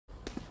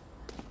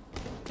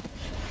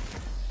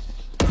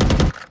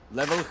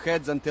Level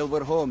heads until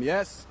we're home,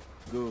 yes?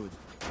 Good.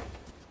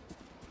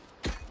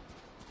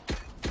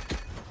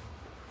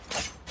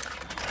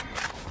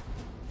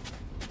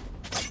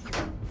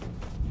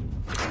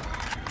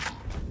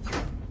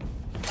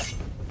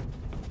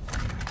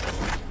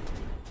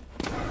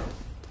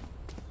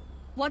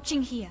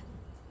 Watching here.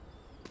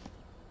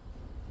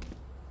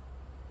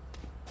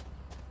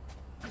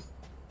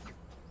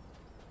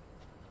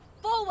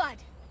 Forward!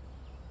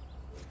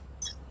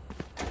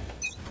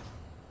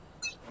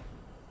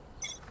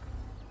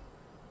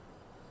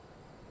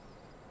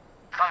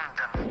 Found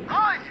them.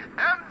 I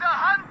am the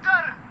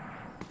hunter!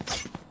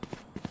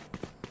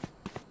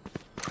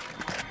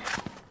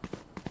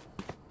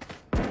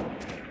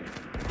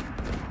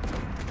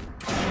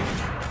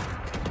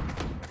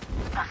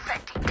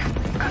 Pathetic.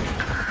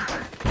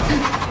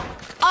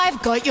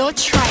 I've got your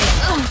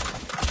trail.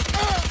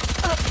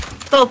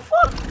 The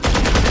fuck?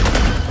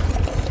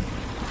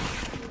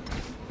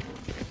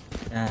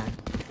 Yeah.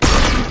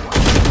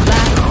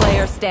 Last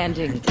player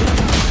standing.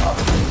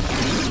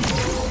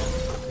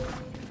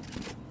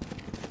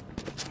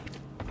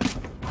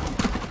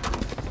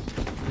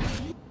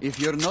 If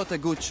you're not a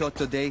good shot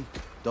today,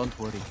 don't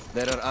worry.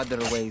 There are other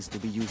ways to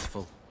be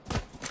useful.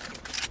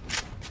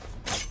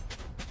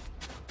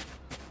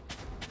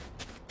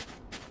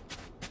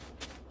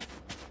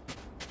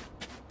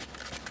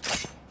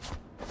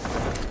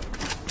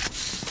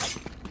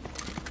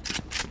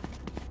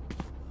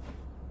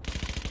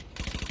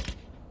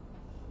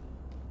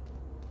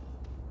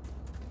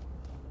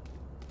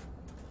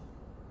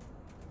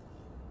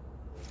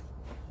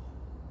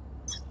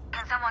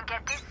 Can someone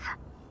get this?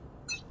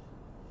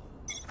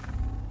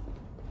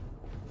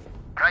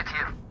 Right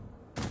here.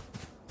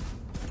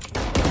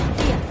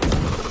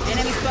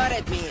 Enemy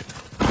spotted me.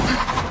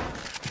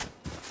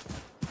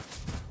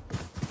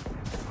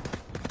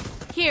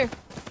 Here.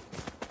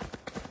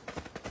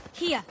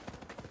 Here.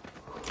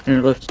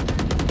 In the left.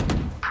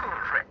 Poor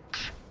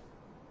wretch.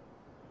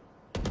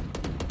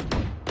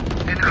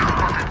 Enemy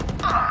spotted.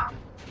 Ah!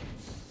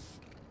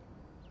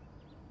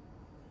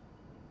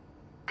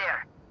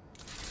 There.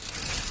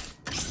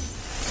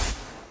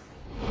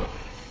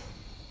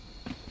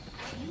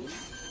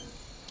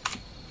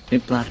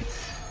 Keep planting.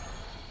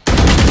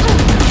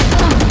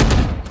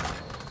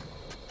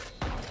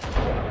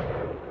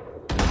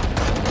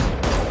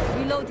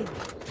 Reloading.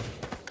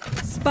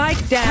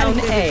 Spike down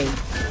A.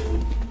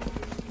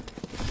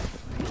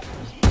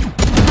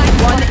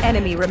 One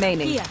enemy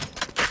remaining. Here.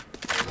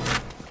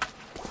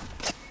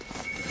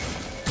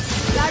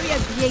 Barrier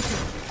created.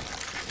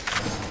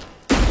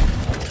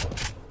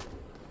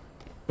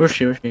 Where's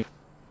she? Where's she?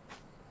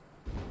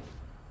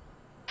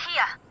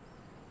 Here.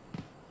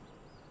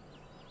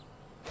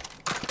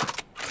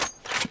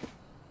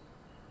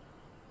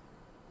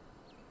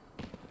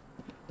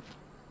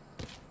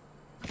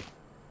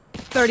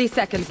 30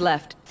 seconds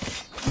left.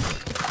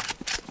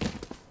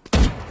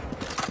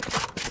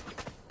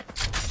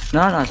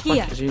 No, it's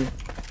Here. fuck you.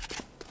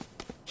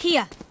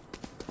 Here.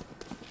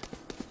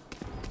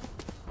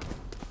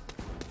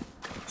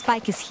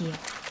 Spike is here.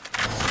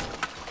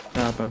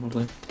 Yeah,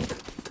 probably.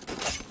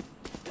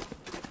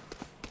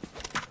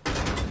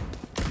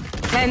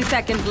 10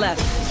 seconds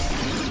left.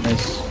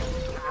 Nice. You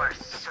are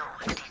so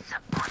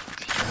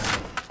disappointing.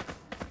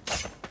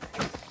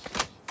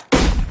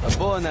 A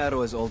bow and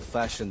arrow is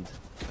old-fashioned,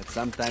 but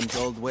sometimes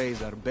old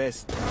ways are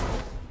best.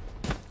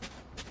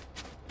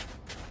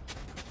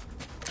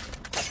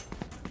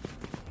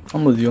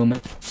 I'm with you, man.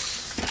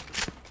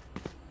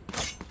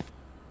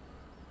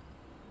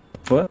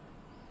 What?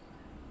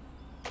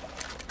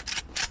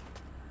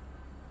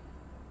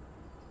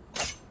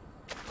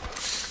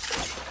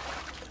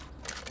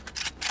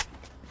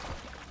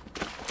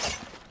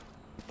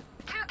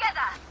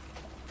 Together.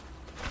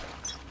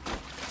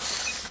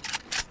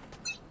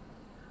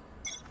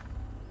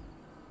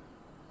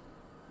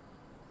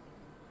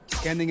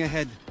 Scanning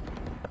ahead.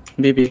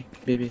 BB.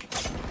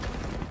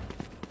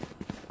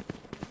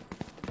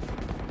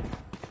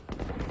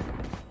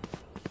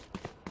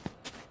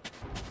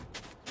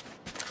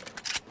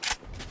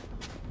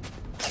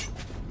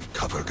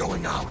 Cover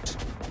going out.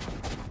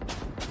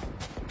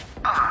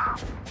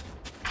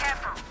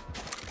 Careful.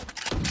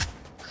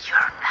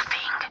 You're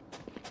nothing.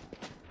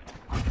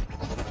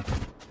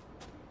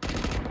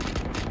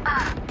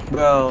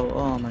 Bro,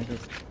 oh my god.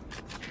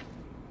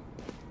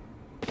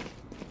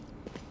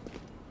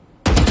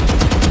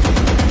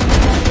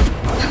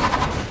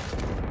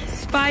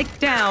 Spike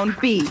down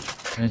B.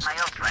 Nice. My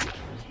ult ready.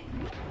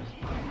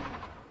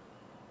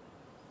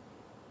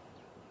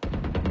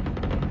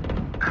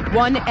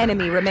 One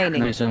enemy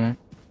remaining. Nice, man.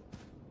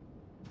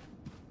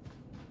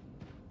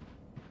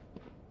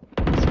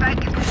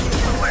 Spike is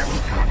nowhere.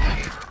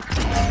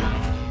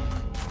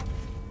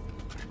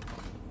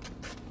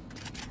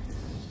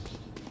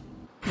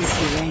 Look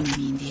your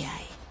enemy in the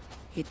eye.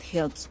 It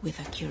helps with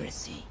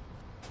accuracy.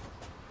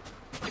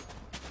 Need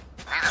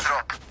a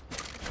drop.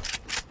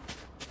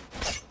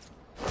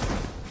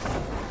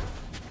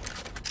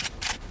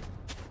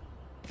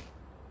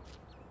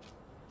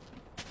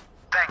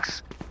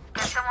 Thanks.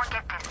 Can someone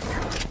get this?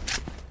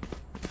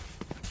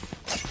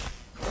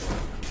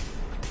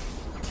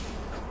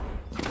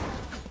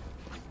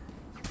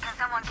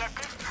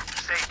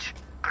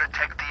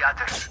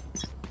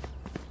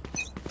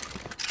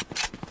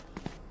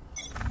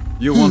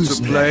 You want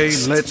to play?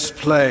 Let's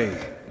play.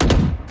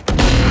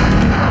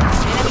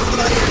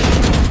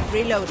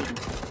 Reloading.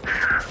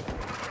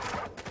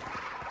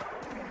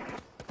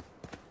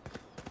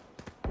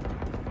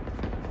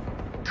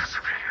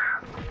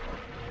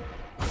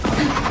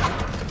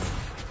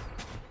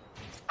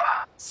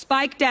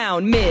 Spike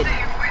down mid.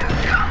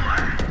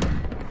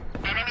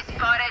 Enemy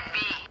spotted B.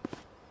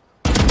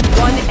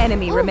 One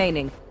enemy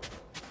remaining.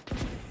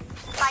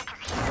 Spike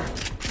is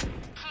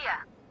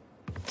here.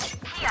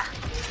 Here.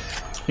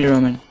 Here,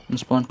 man. In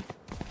spawn.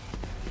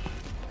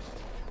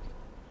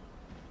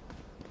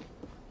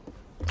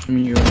 I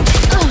mean, you.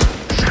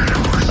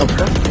 Oh,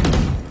 fuck.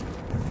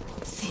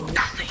 See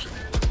nothing.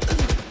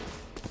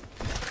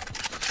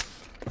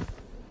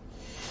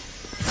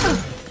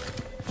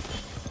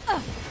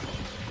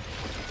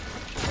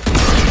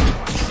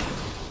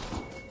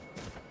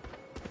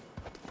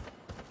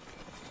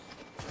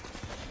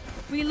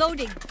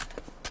 Reloading.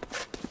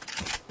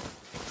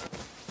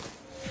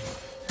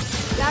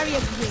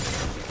 Barrier break.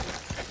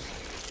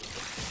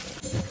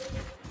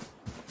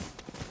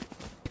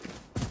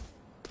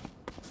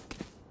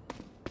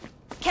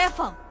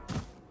 Careful.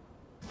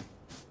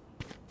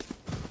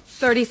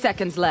 30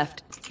 seconds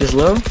left. He's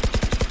low. Do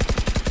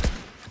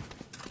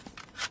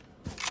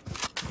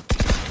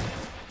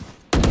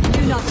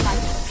not fight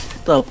us.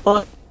 What the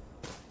fuck?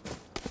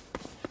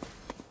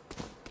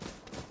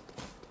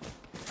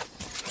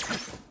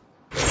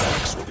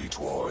 This will be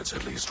towards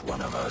at least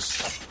one of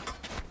us.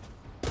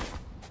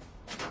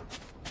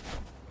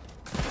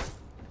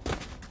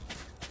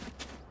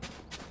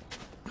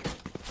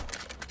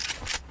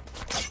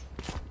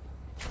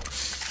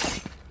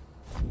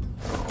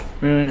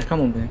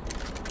 Come on, baby.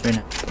 Right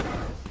now.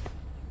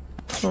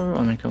 Oh, I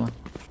mean, come on.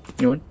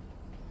 You want?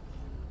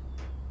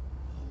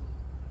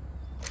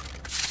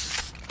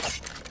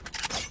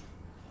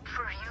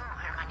 For you,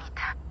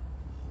 hermanita.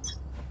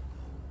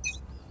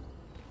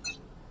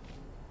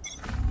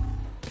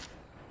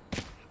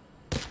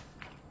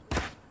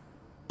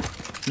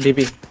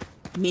 DB.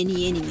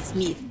 Many enemies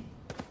mid.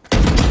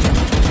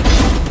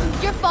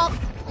 Your fault.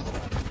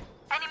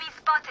 Enemy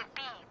spotted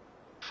B.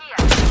 Here.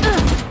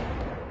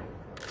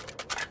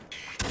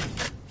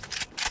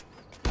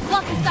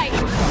 Block in sight.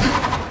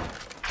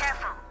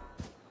 Careful.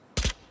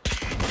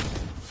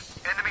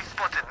 Enemy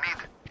spotted mid.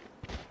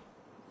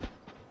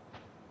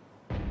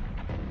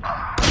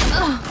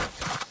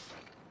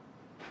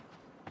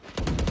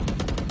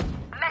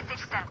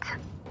 Message sent.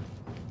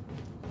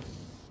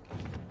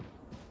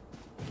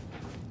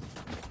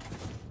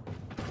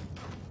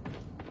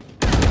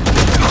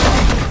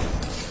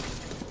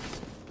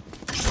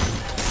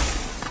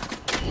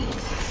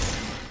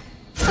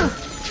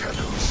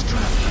 Shadows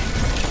traveling.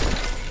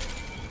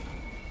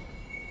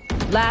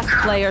 Last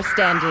player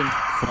standing.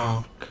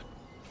 Fuck.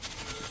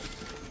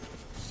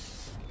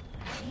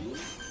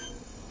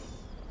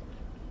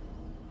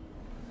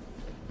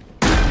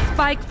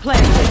 Spike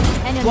planted.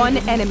 Enemy One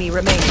remaining. enemy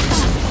remaining.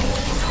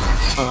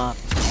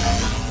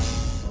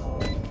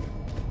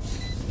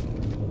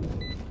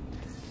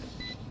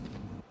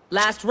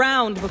 Last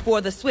round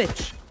before the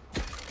switch.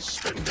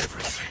 Spend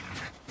everything.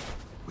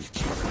 We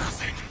keep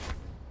nothing.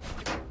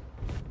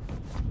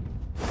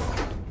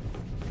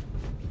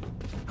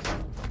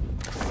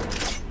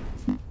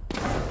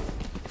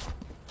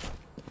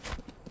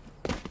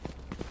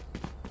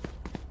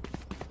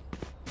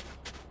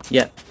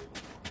 Yeah.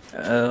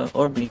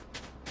 Or B.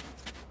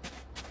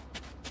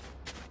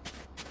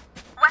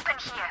 Weapon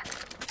here.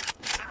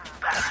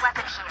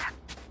 Weapon here.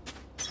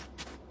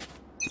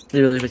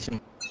 Literally with you.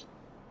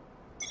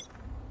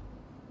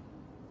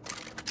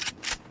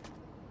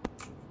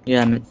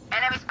 Yeah, man.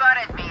 Enemy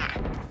spotted mid.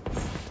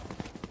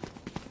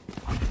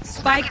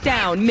 Spike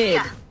down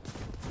mid.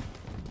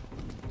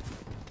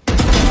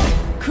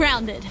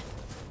 Grounded.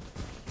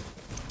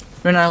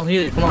 Right now,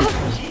 heal you. Come on.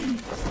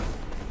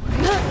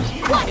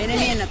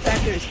 Enemy and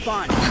attacker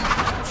spawn.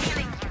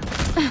 Healing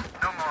you.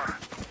 No more.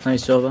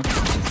 Nice over.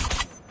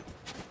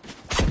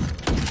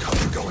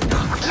 Cover going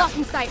out. Block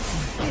in sight.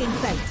 In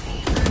sight.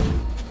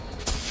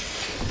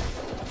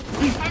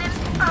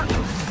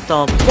 The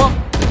fuck?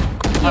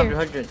 Here.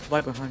 100.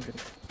 Wipe 100.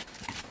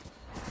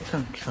 You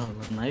can't kill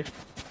with a knife.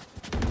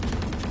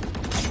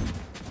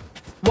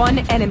 One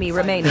enemy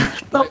remaining.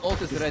 My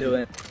ult is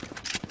ready.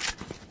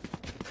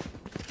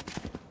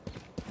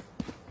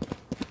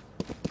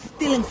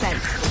 Still inside.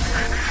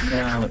 No. I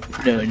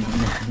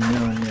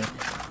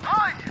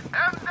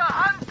am the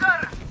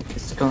hunter.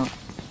 It's gone.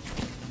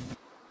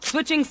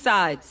 Switching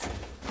sides.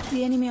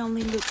 The enemy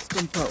only looks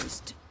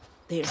composed.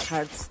 Their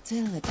heart's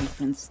still a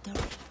different story.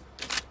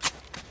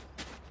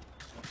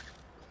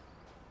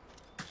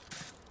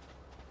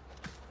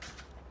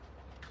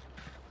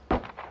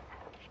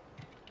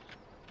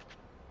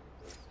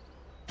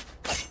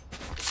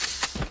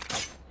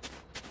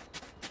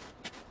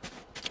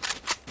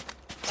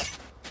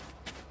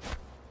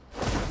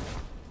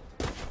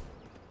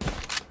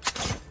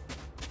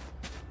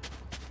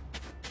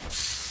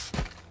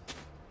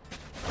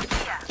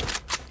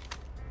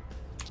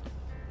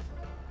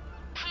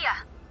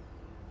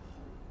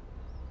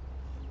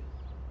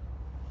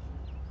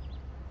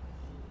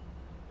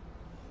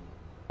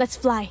 Let's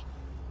fly.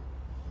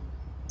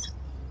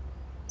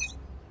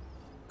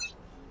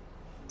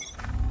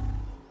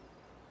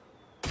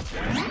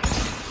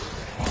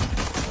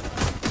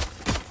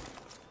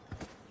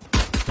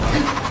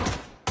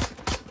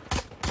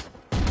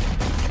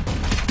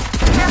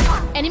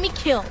 Enemy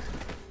killed.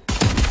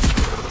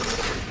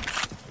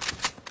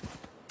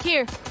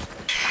 Here.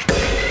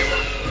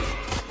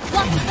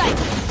 Block the sight.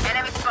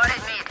 Enemy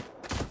spotted mid.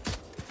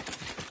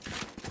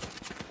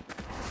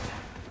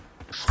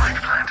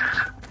 Spike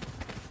planted.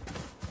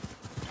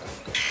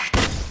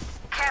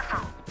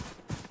 Careful.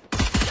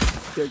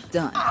 You're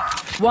done.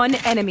 One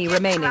enemy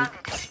remaining. Grounded.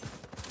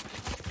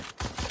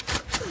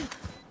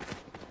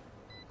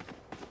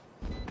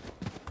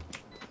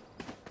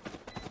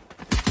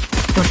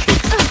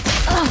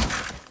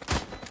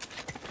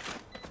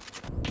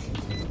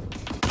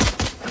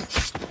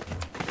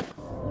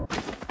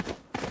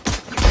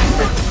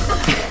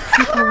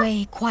 Slip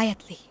away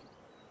quietly.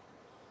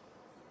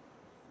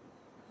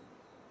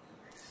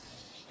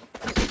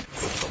 Look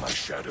for my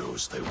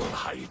shadows, they will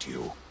hide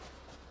you.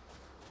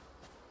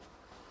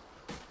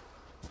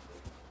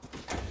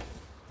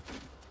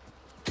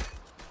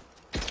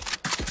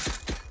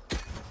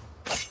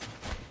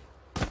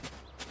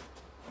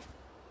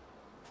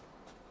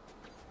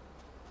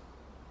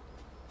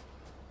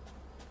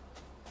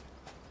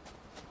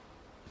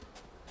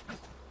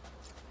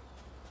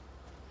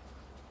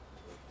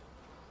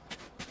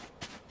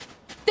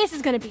 This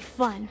is gonna be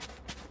fun.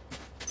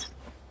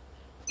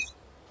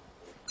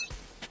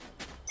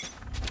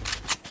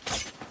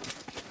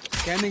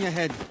 Scanning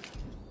ahead.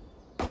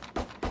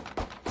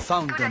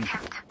 Found them.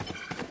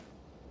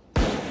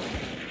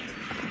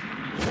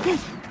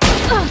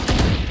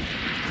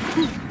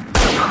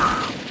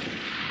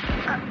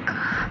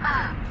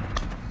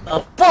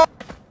 Oh, fuck!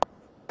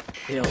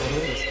 Yo, who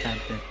is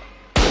camping?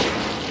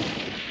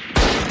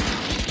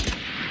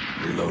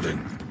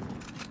 Reloading.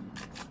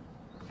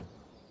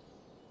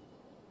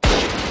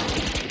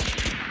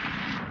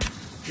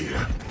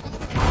 Here.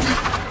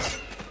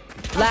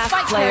 Last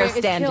spike player carrier is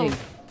standing. killed.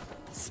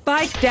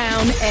 Spike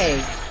down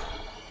A.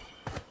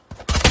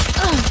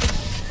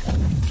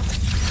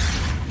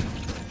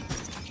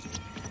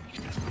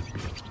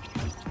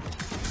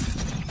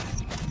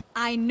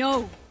 I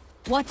know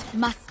what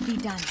must be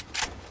done.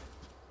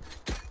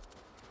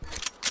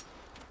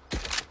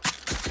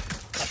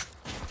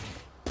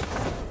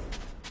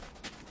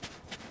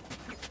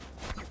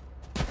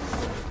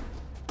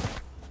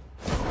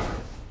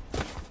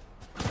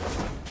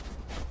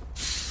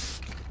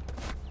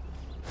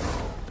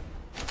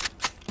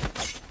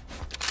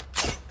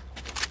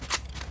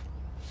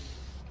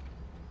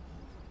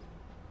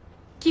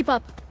 Keep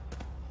up.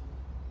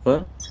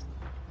 What?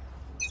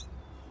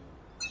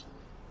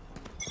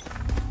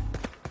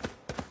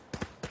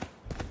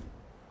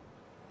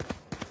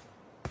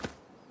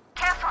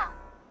 Careful.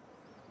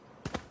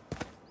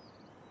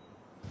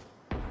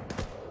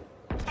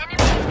 Enemy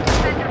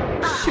defender.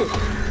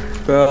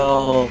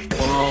 Bro,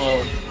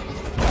 whoa.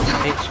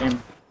 Hate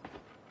him.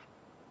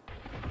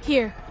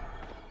 Here.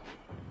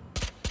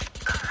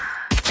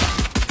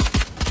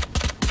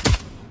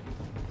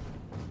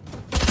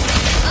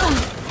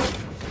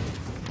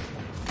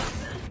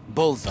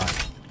 Bullseye.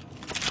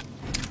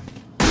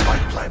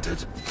 Spike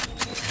planted.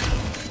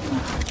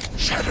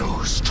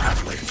 Shadows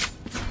traveling.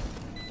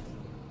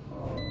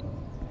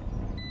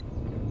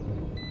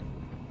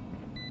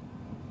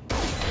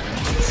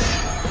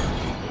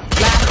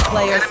 Last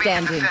player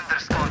standing. Defender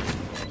spawn.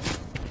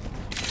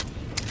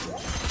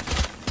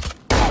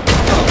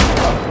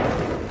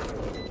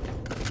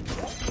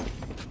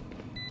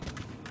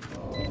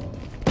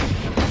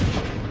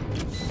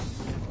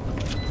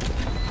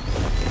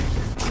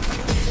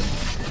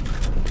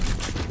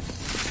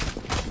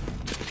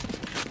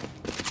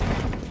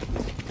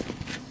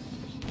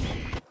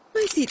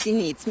 My city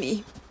needs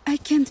me. I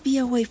can't be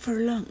away for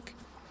long.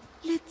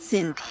 Let's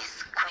end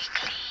this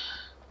quickly.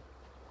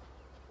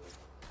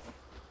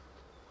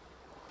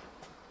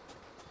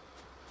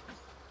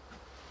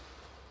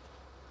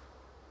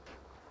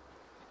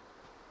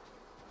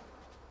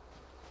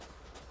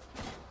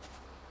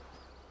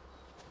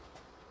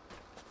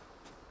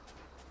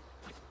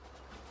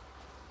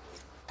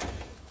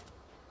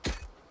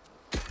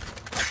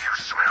 You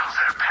smell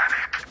their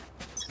panic.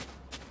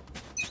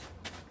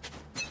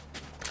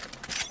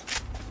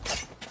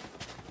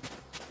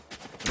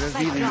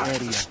 Revealing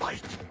area.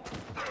 Spike.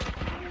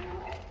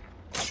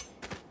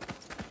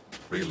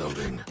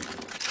 Reloading.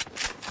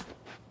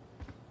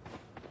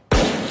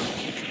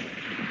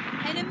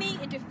 Enemy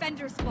and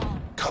defender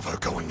spawn. Cover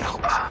going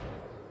out.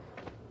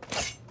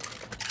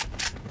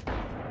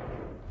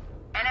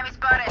 Enemy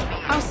spotted me.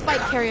 Our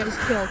spike carrier is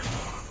killed.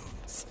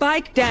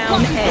 Spike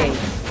down A.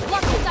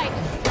 Block the sight.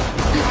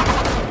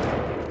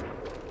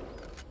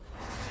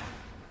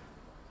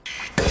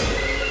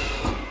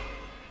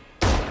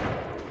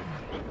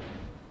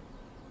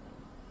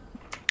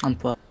 I'm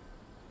fucked.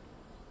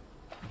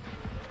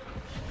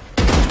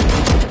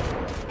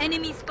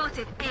 Enemy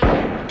spotted A.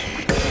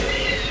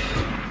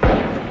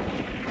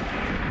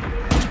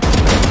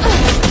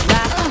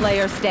 Last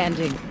player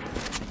standing.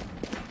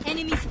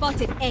 Enemy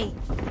spotted A.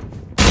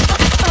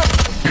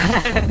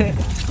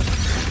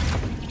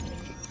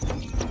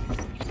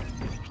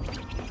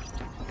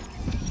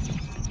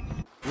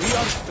 We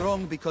are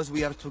strong because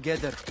we are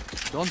together.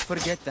 Don't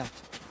forget that.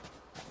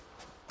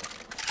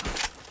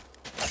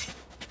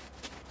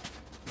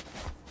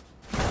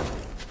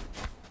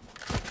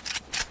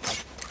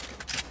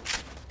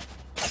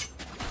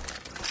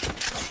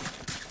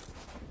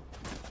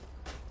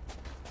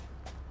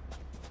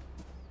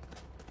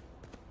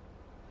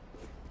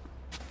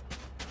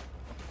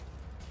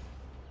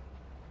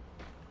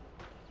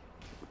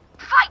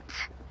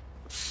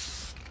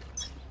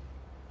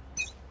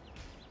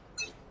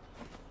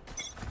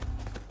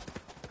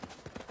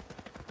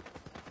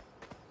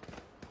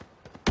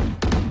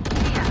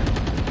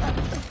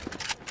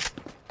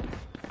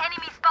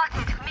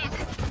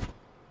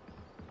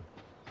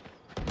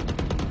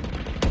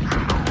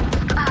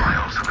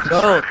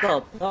 Go,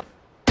 stop.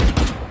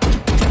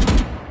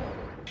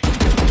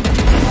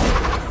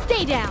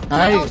 Stay down. Nice.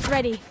 My ult's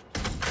ready.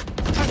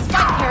 Our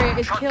spike carrier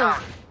is killed.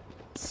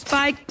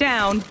 Spike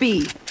down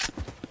B.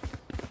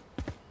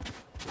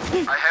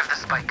 I have the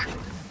spike.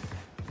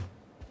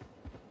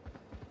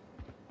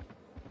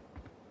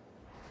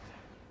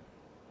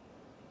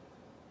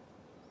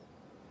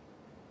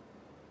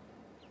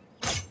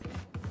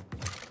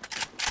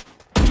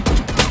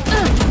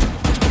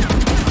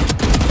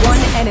 One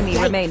enemy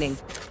remaining.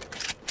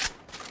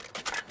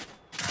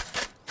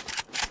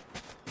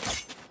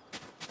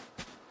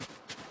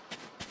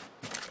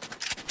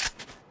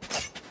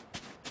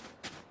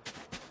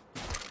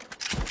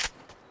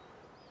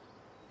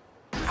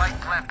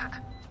 Spike planted.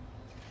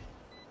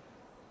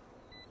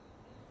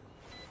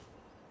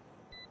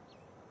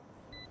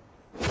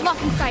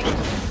 Blocking sight.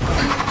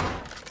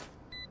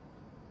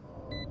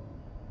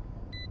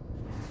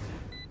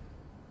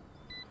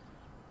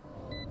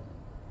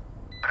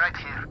 Right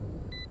here.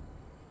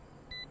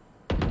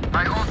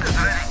 My ult is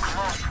ready.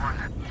 Close one.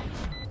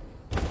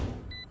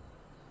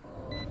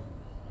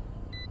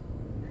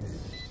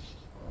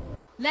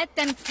 Let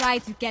them try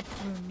to get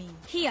through me.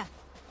 Here.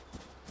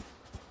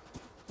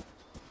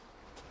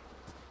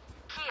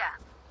 Here.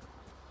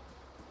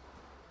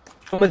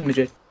 Come with me,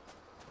 Jay.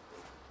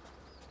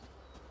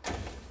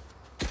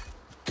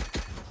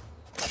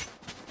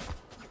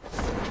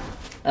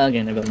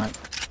 Okay, never mind.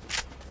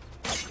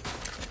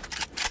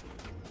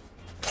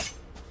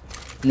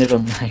 Never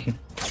mind.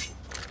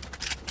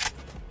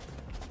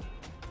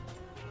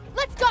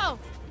 Let's go.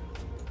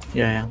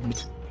 Yeah.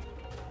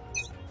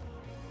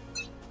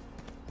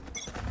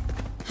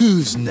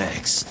 Who's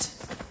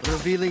next?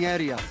 Revealing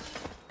area.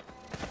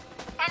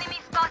 Enemy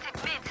spotted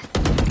mid.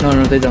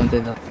 No, they don't.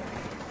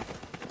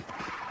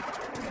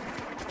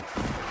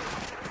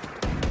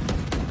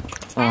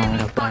 Oh, I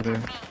got fiber.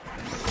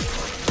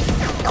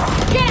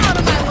 Get out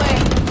of my way.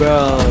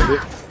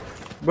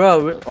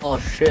 Bro, oh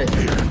shit,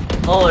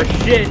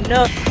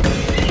 no!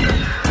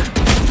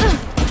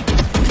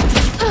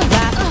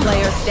 Last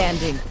player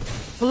standing.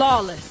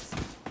 Flawless.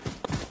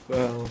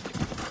 Bro.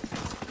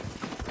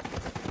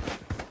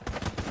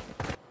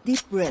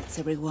 Deep breaths,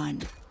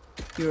 everyone.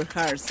 Your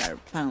hearts are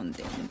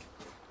pounding.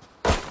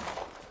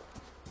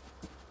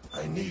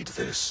 I need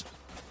this.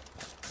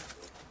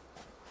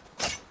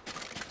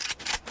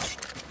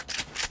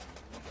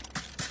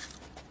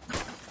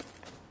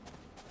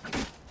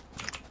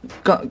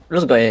 Go,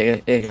 let's go, yeah,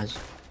 guys.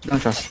 Don't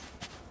trust.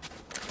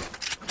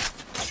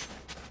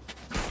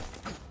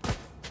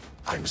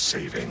 I'm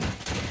saving.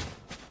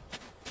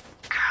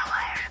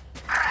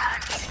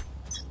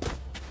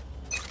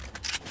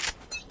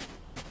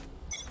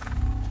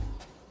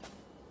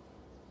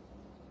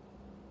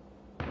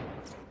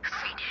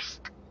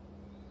 Finished.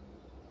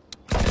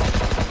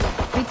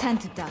 Return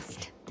to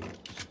dust.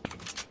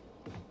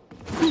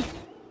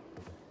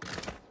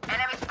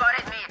 Enemy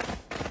spotted mid.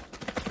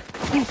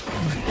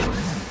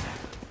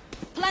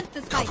 Plant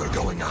the spike. Cover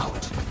going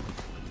out.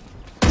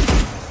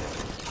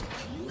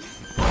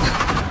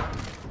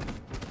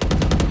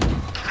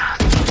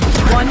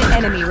 One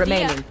enemy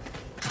remaining.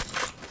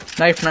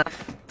 Knife.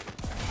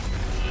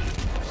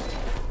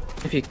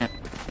 If you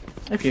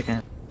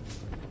can.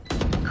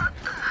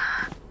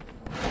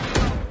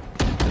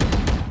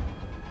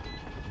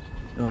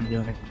 Don't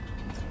do it.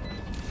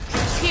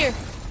 Here.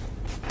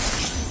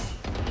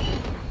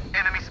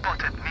 Enemy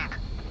spotted mid.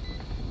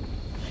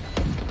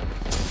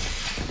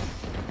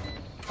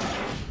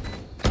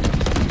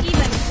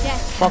 Even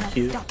death Fuck cannot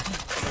you. stop me.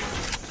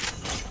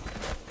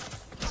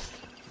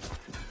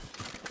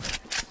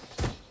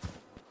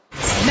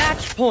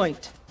 Match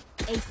point.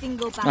 A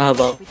single How battle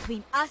about-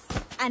 between us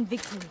and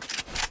victory.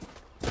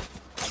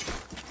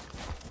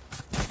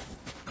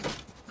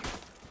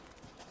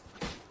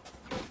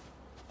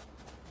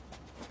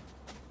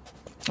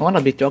 I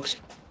wanna beat Jox.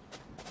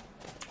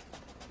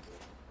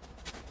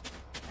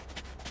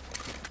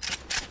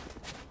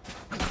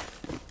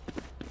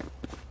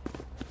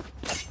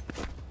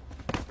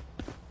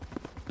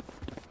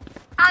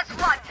 As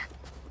one.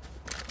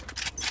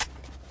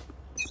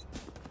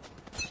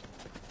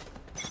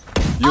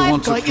 You I've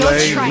want to got your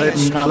play? trail.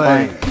 Let's Not play.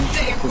 buying.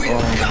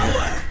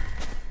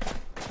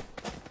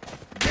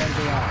 There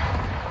they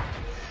are.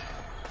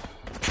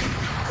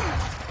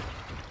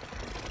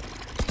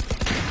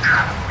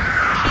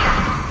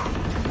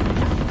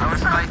 Our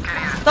spike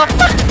carrier.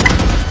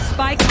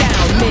 Spike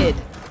down mid.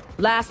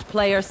 Last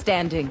player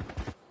standing.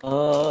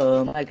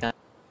 Oh my god.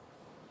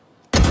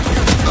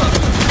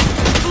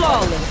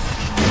 Flawless.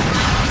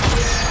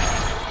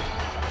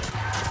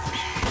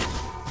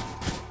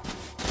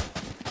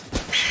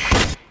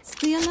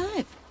 Stay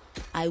alive.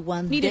 I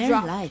want Need a their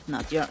drop. life,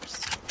 not yours.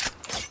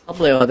 I'll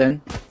play all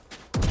then.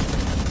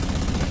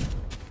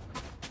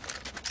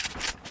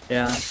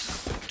 Yeah,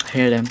 I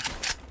hear them.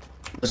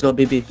 Let's go,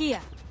 BB.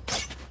 Here.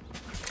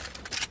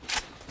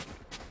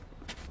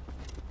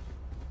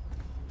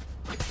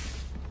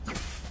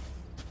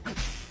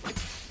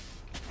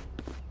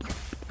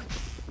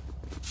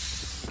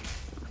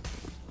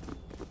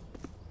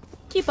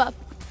 Keep up.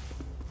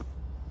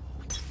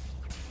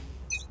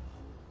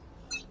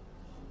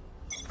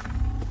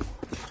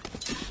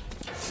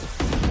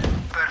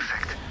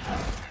 Perfect.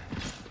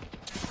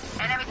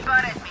 Enemy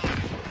spotted me.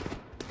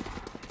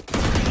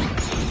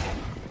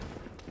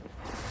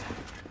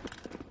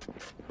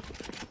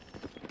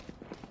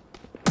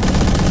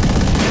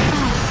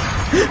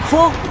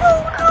 Fuck!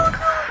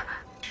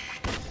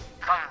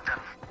 Found them.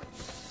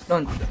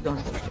 Don't.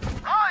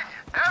 I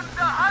am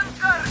the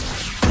hunter.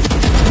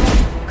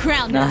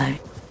 Crown. Nice.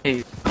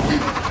 Hey.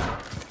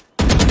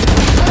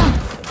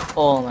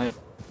 Oh my.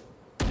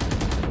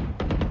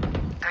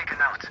 Taken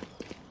out.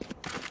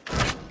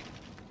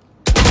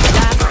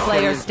 Last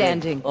player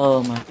standing.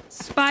 Oh my.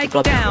 Spike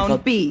Got it, down got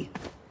it. B.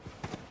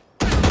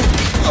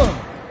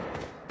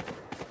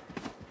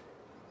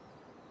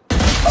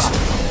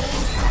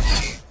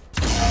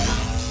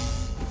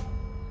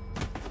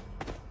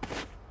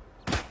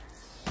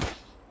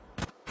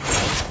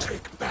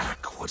 Take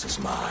back what is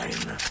mine.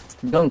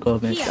 Don't go,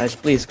 man. Here. Guys,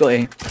 please go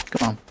in.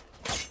 Come on.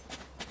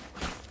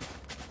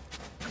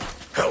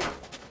 Help!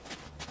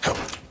 Help!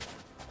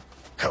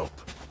 Help!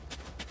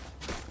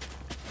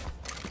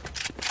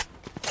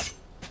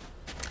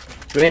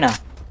 Reyna,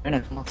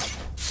 come on.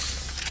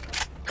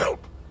 Help!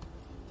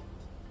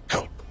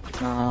 Help!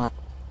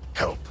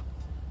 Help!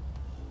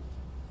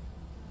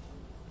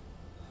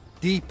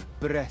 Deep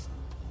breath.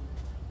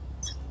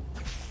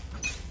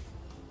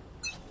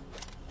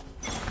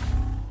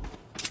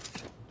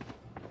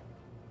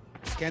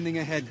 Scanning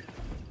ahead.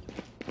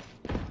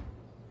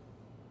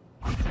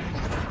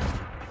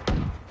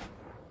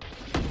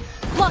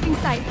 Blocking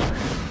sight.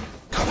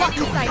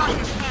 Blocking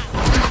sight.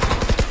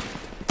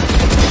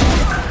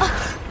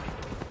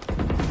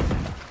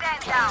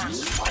 Stand down.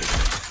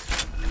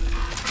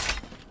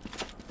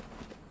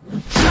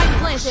 Spike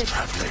planted.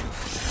 Traveling.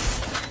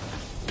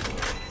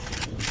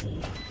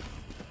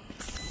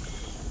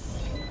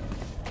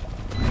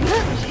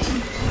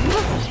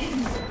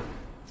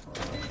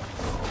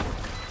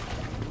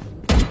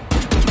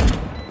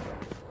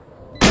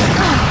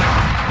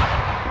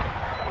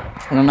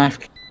 On a knife.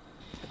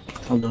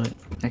 I'll do it.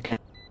 Okay.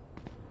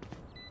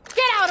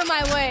 Get out of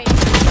my way.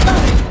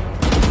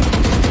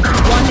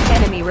 One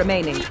enemy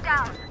remaining.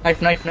 Down.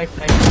 Knife.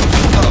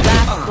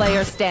 Last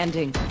player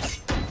standing.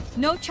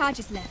 No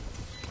charges left.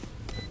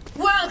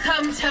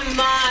 Welcome to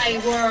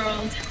my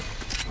world.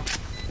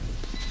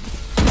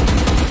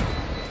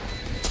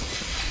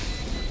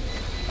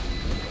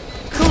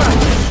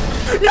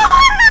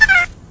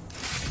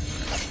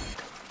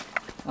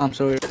 I'm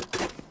sorry.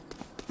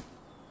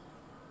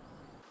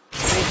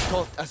 Stay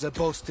taut as a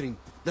bowstring.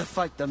 The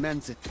fight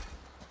demands it.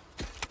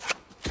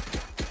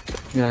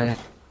 Yeah.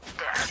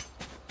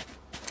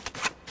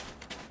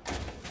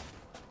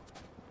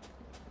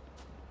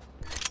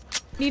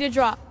 Need a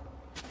drop.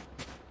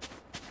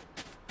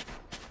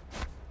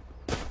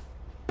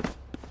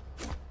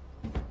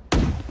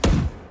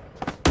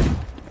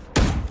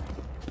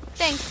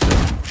 Thanks.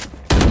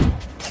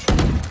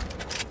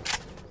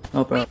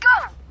 No problem. Go.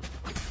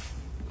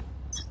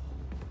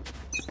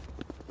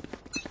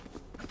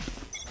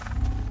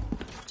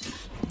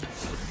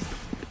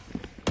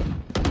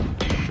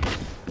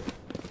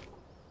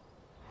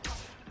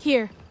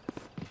 Here.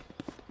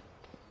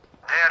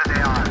 There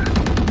they are.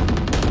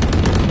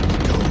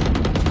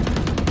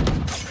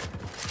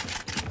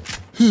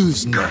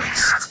 Who's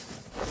next?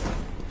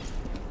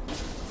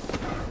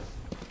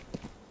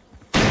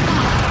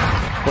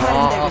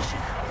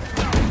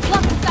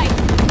 Blocking sight.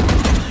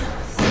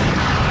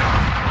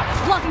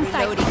 Blocking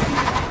sight.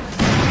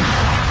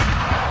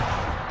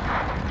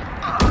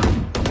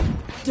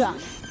 Done.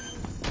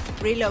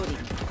 Reloading.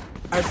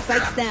 Our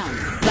spikes down.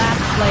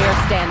 Last player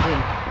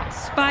standing.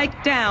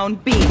 Spike down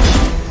B.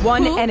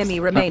 One Oops. enemy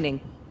remaining.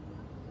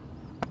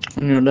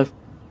 On your left.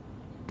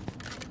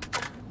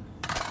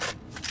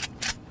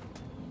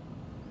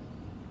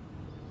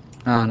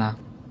 No.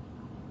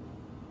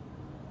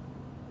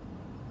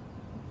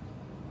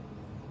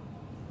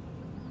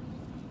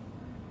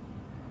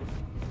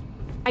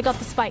 I got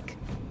the spike.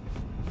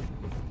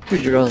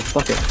 Who'd you rather?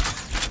 Fuck it.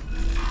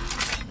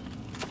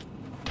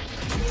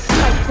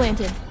 Spike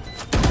planted.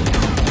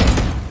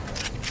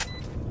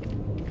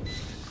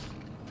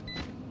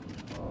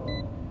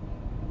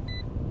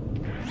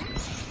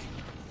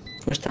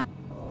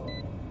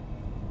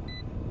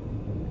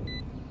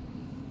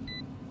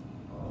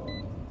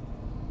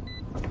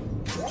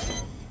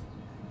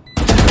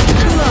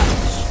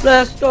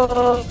 Let's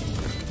go.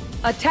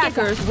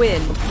 Attackers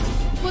win.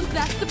 Was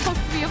that supposed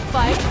to be a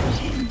fight?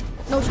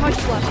 No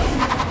charges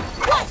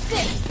left. What's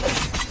this?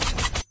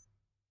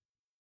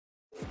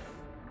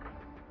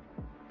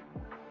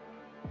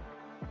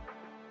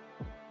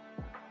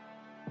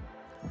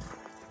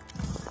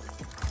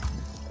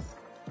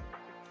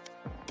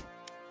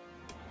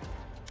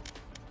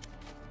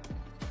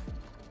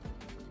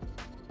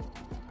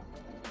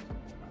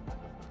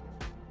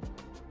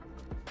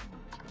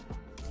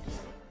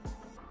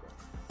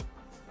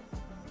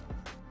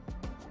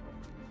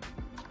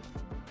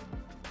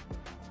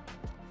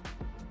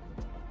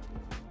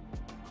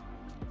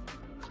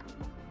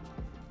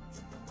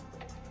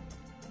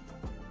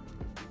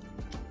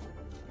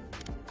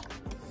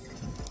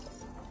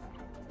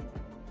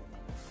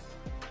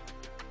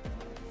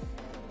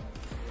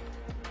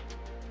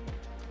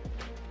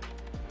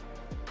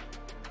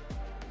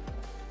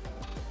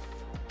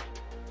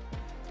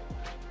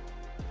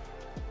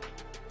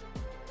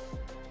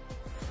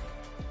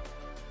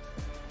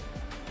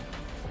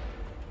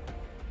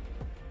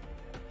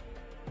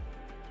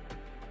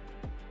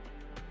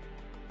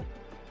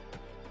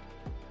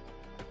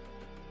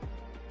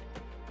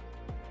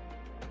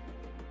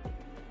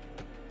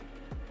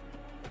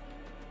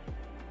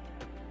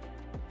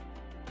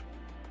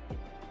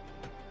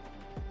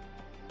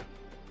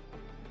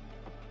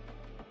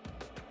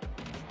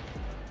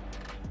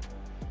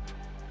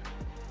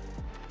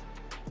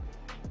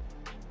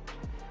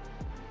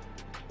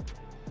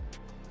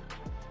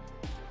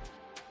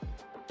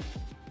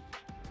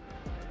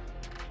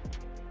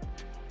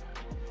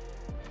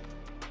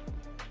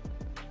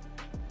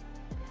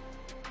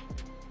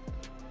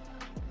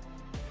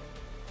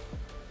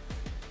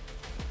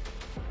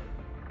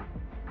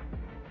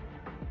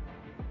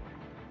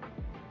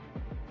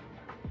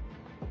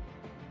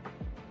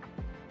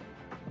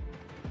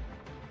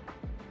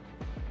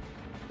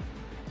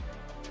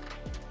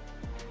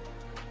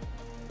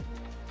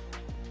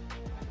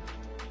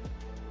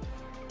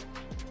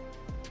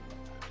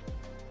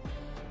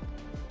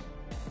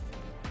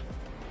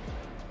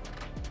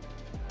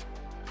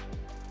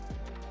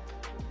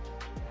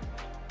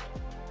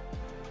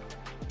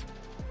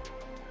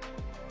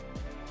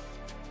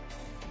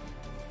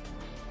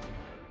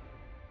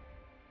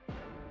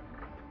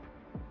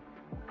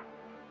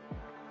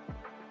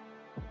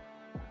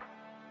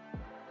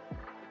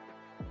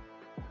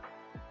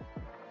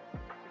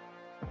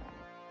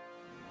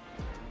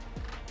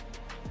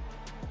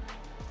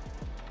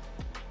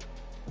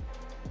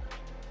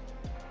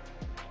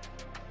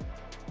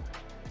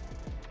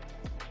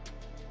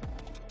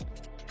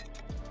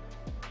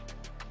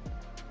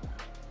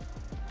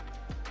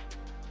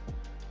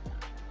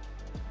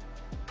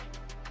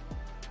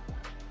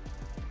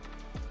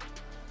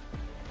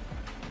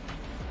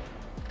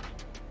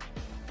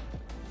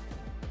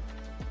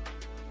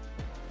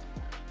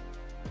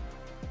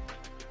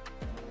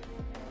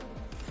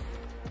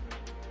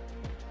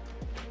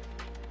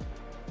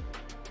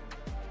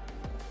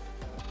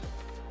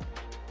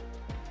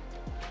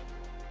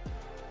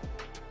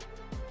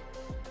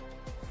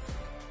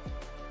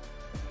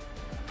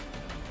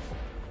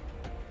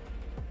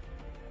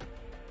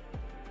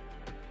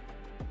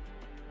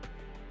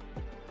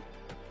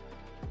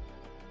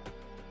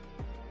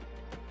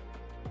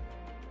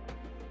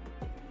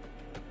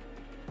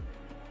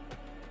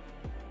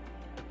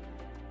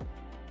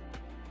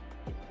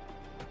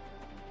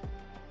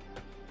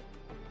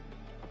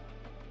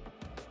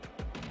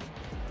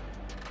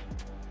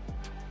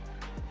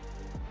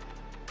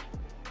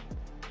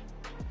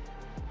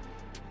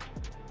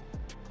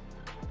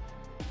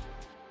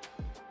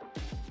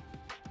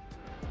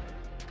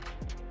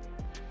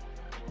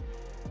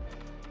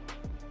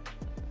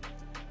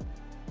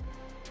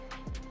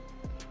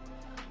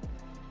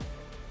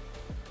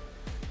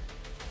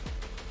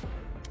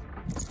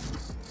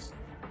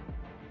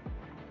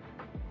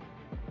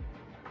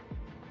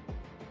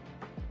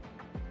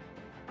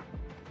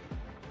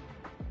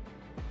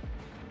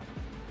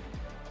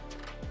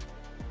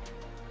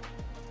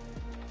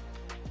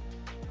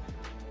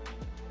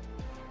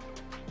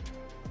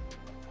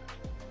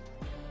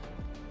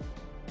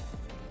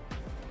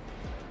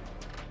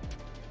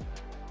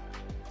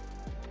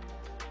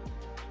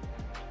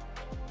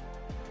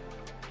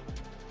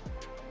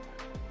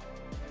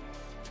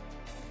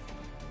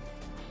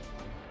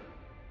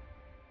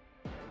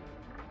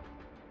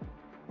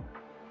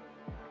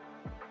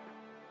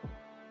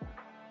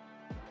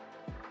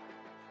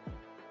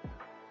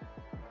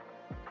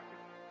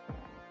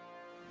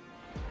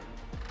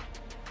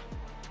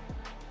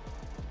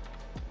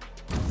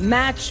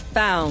 Match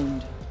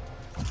found.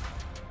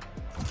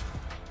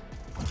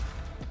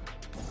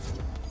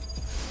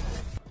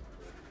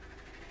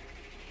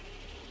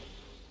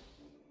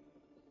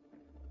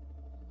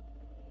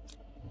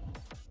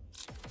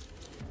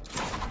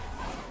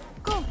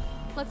 Cool.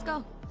 Let's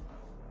go.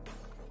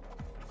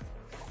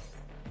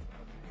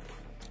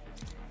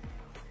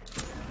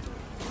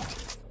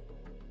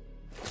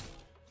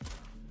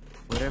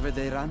 Wherever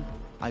they run,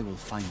 I will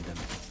find them.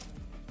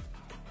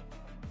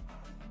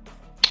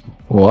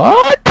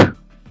 What?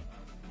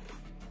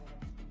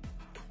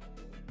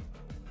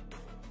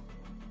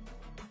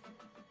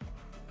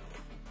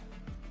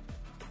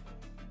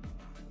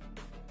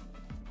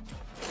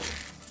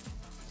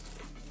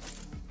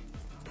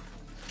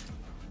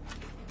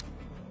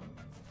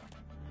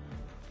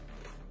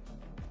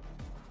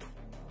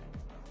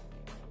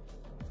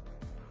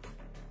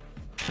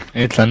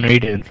 It's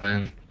unrated,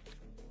 man.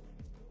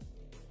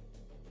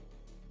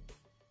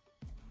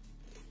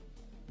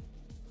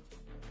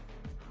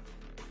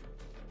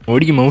 What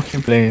do you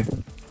mostly play?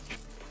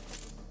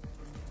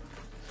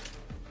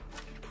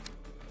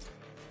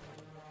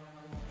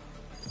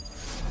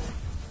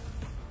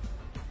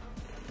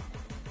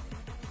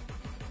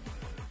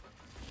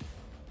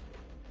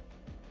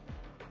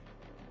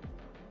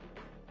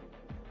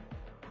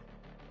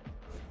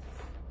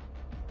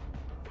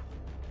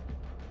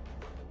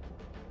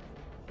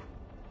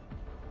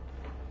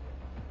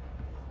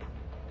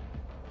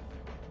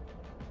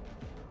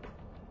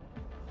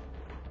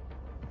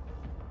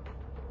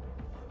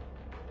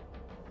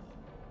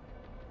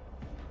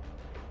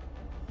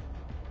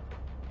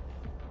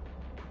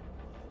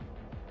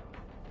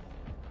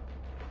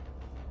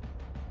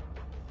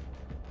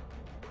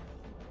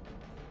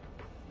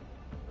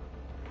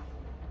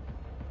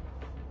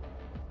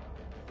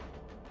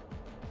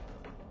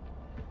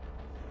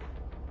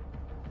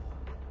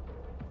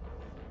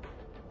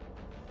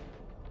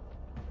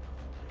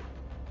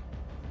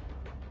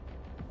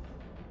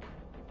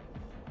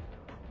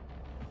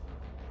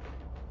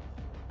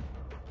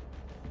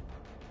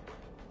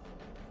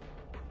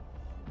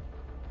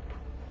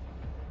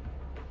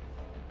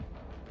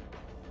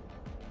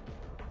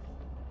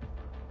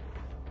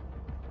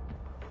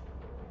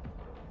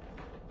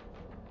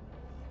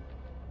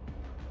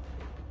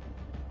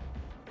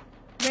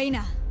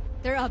 Reina,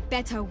 there are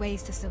better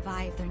ways to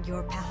survive than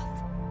your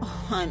path.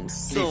 Oh, I'm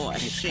so Please,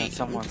 can ashamed.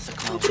 someone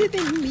succumb? What would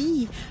have been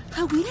me?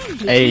 How would I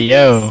live Hey, with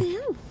yo.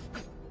 myself?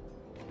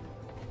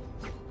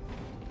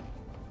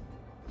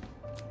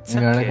 It's You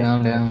gotta okay.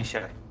 calm down. Don't be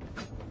shy.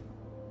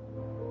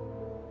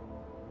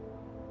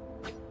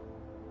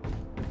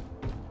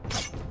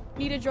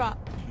 Need a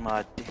drop.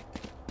 My dick.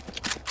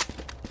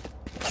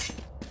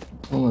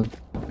 Oh,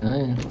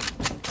 nice.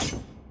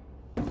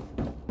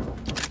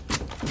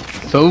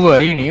 So,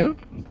 are you new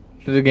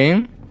to the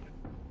game?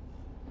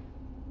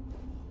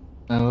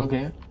 Oh,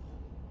 okay.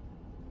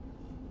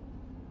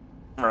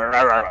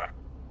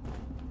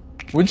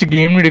 Which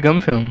game did it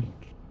come from?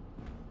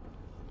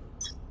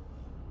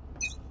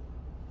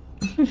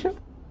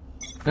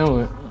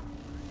 No.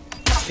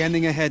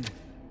 Scanning ahead.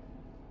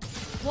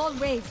 Wall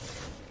raised.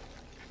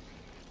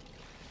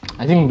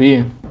 I think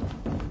B.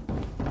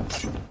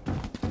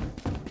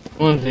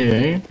 One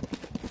there, right?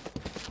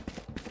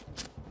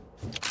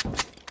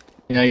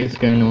 Yeah, it's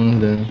kind of one of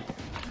the.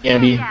 Yeah,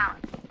 B.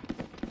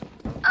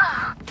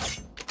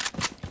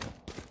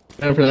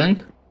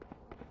 Airplane.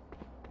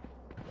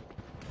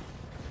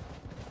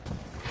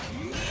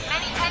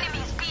 Many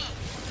enemies B.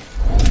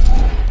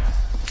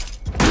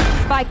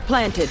 Spike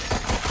planted.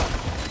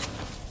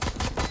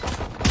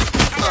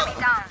 Enemy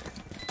down.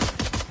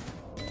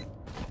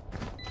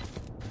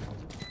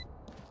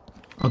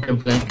 Okay,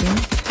 planking.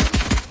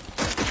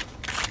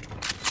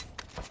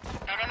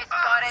 Enemy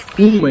spotted.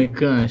 Oh my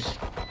gosh.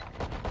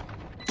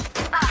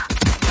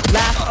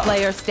 Last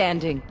player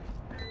standing.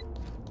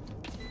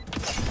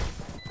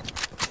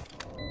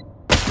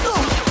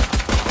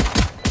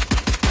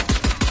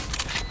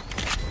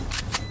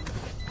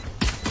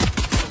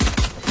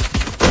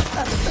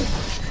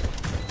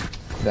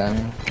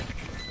 Damn.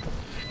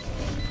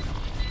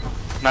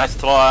 Nice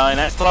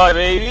try,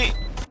 baby.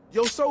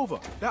 Yo, Silver,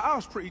 that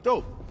house pretty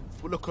dope.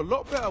 Will look a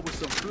lot better with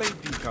some flame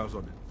decals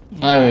on it.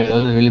 Alright, that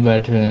was really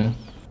bad too.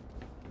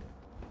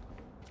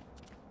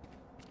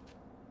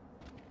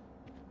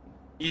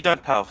 You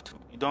don't have to.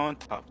 You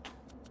don't have to.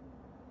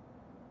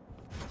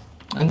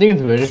 I think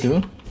it's better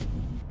too.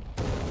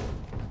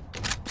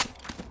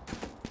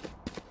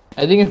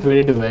 I think it's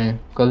better to buy,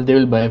 cause they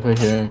will buy for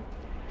sure.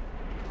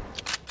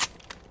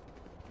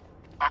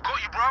 I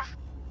got you, bruv.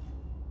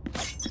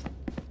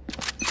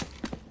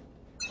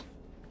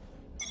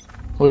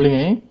 Holding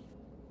A.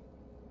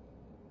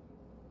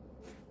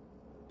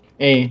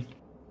 A.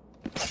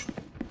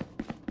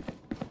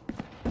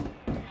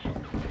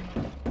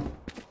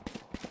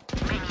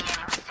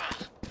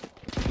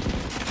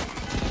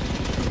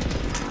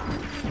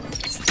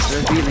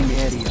 Revealing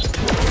area.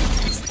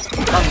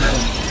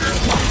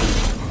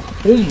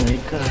 Oh my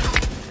god.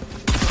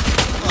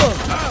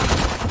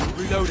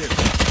 Reloading.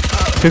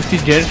 50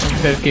 jets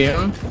per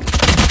KO.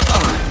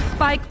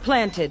 Spike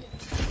planted.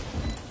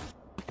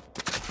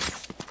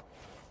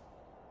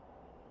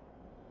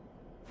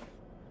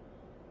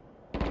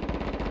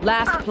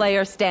 Last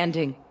player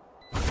standing.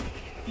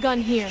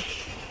 Gun here.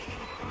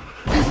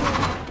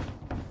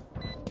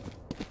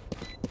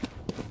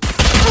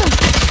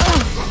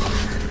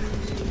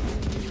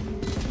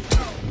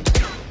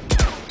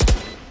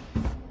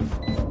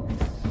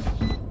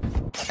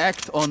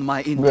 Act on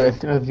my intel.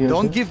 Right, obviously.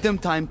 Don't give them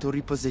time to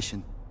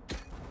reposition.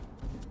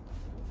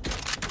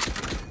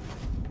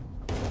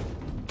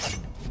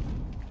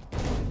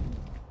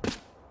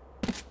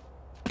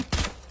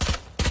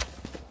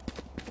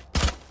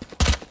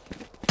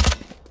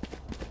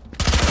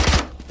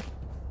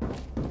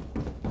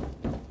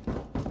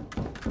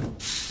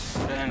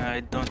 Then I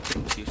don't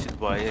think you should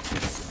buy it.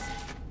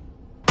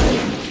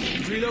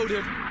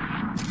 Reloaded.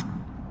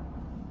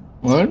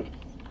 What?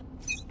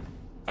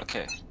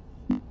 Okay.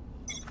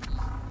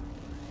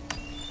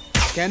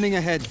 Scanning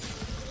ahead.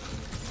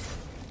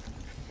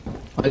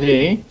 Are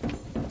they?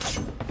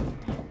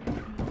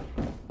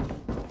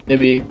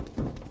 Maybe. Here,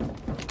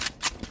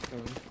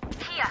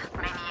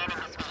 many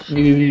enemies be.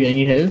 Maybe I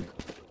need help.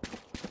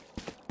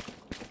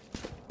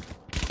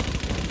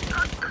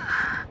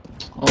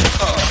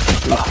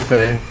 Oh.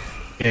 Okay.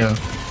 Yeah.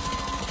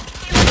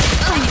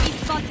 Enemy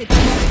spotted.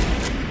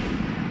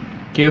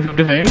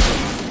 K55.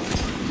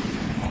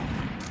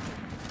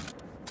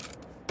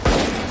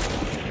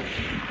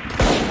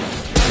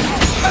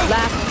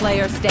 Last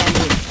player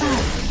standing.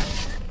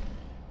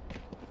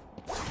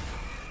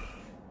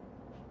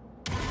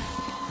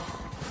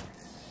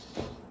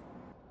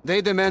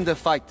 They demand a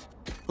fight.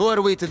 Who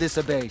are we to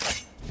disobey?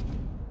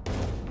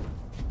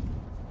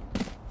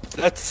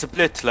 Let's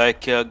split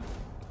like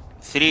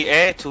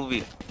 3A,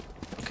 2B.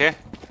 Okay?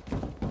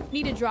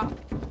 Need a drop.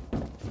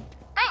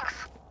 Thanks.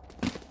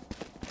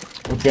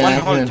 Okay, One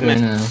I'm hold gonna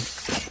mid. now.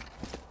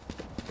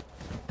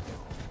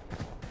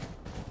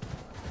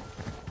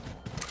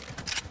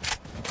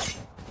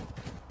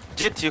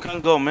 Jit, you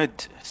can go mid.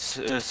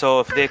 So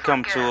if they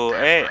come to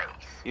A,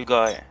 you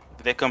go A.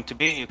 If they come to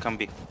B, you can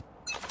B.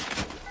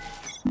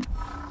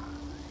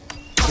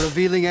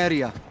 Revealing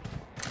area.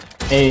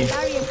 Hey.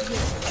 Barrier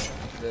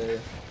here.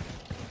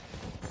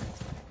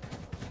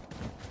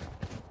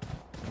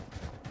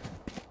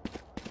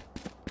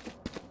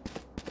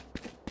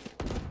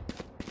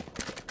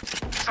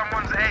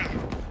 Someone's A.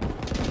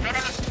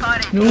 Enemy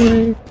spotted. No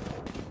way.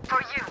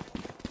 For you.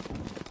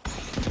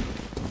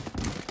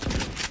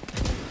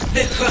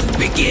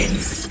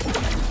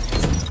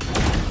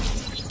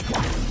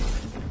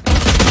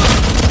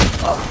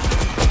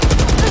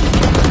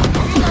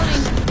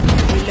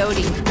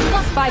 Reloading.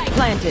 Spike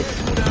planted.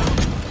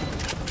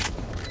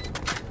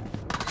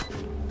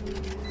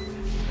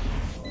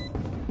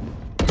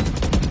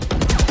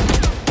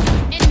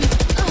 Enemy.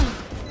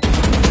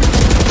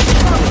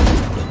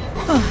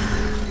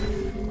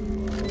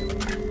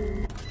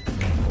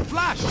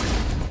 Flash.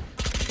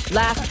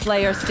 Last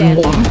player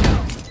standing.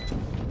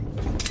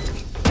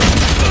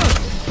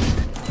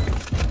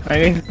 I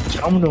get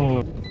jumped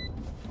over.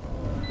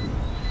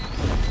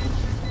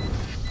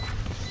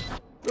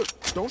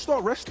 Look, don't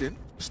start resting.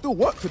 Still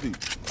work to do.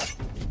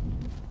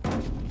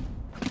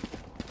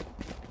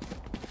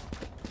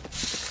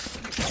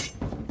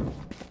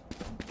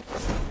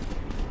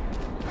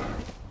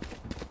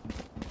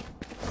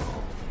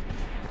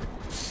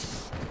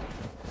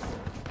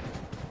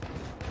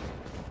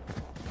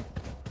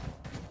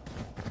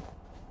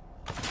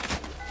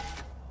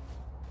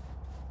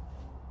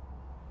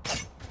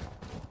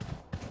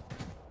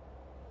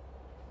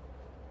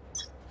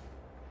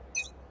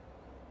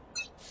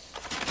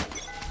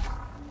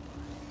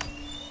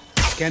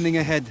 Scanning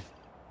ahead.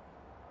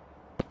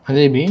 Are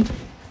they B?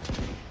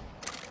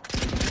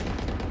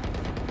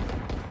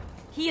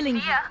 Healing.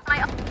 Here,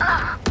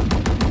 my.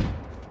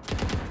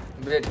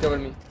 Blade, cover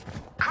me.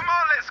 Come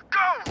on, let's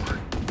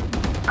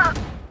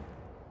go.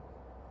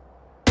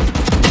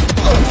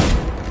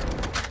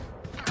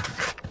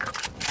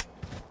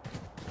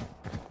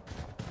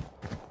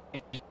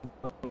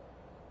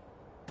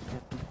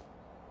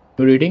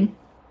 You reading?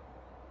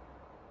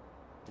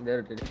 There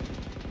it is.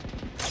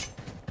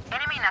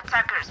 Enemy in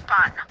attacker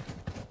spawn.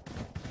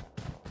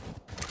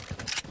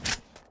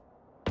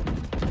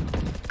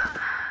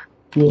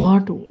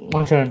 What?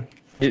 One turn.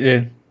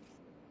 Yeah.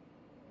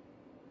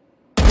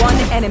 One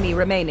enemy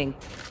remaining.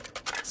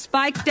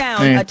 Spike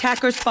down. Hey.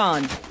 Attacker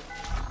spawn.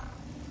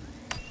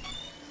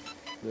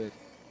 Wait.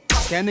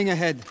 Scanning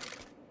ahead.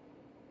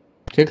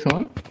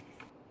 6-1.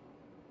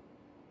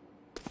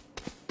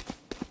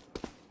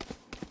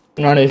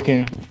 Not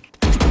asking.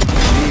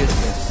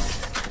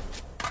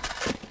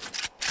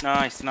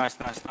 Nice.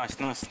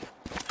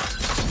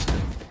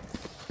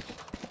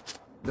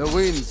 The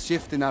winds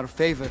shift in our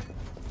favor.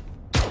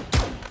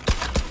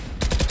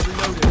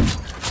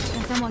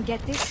 Can someone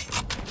get this?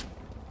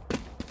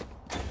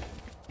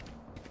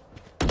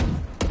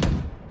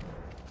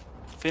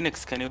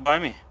 Phoenix, can you buy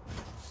me?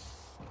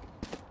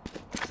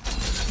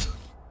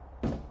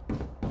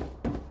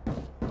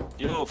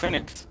 Yo,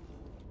 Phoenix,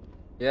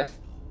 Yes.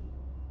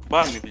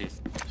 buy me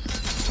please.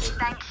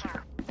 Thank you.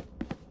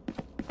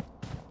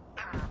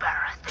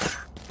 Embarrassing.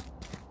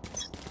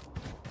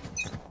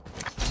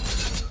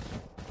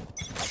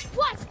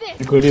 Watch this.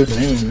 You could use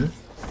name.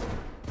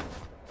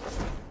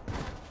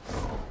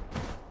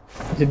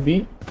 Is it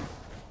B?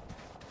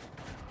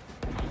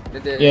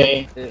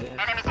 Yeah.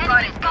 Enemy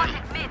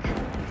spotted mid.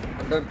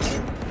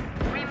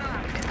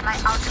 Removed. My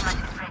ultimate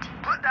is ready.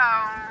 Put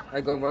down.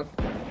 I go back.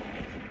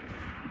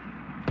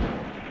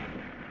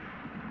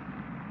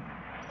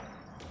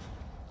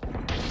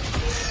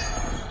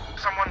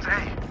 Someone's A.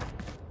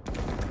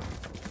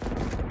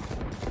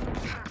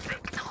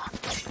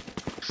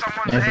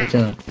 Someone's Nice A.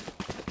 return.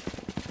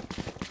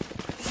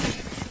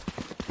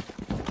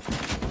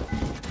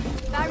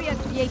 Barrier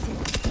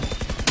created.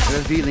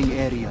 Revealing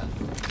area.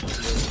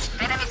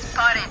 Enemy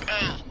spotted A.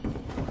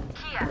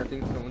 I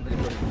think someone's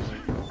recording.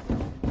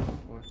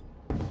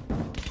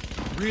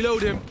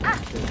 Reload him.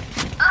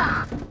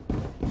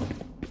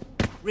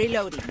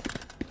 Reloading.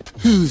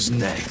 Who's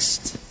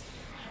next?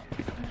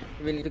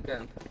 We need to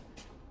camp.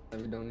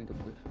 We don't need to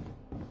push.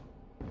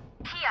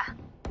 Here.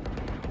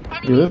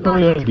 They were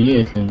probably on B,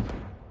 I think.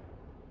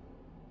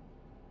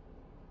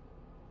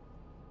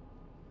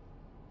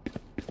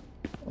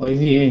 Oh, is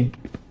he A?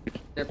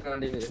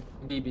 Definitely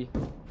BB.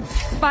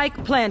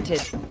 Spike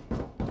planted.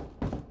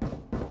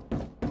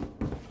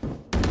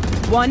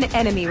 One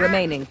enemy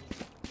remaining.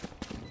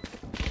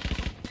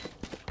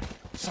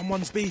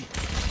 Someone's B.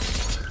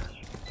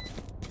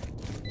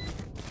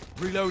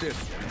 Reload him.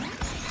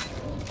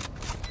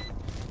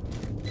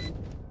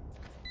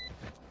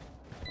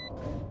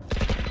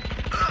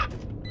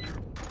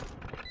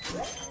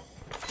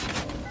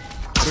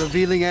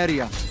 Revealing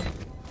area.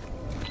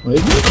 Where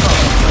is he?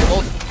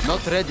 Oh,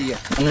 not ready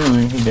yet. No,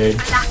 he died.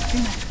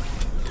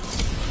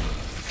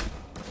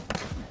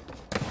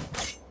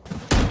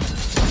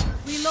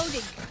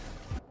 Reloading.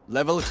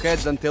 Level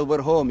heads until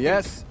we're home,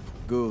 yes?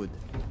 Good.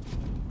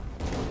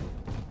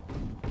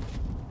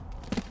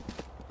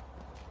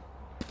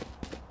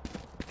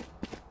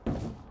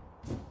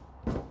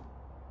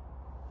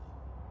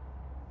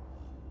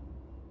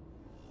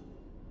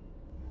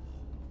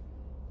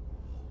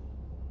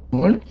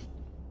 What?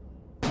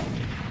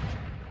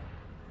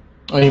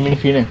 Oh, you mean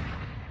Phoenix?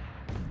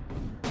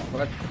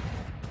 What?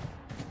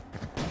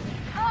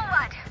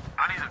 Forward.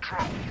 I need a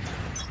drop.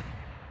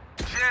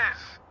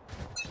 Cheers.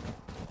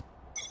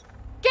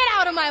 Get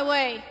out of my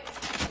way.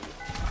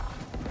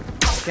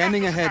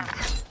 Scanning ahead.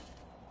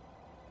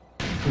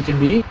 Is it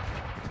B?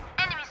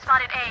 Enemy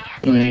spotted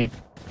A. No, A.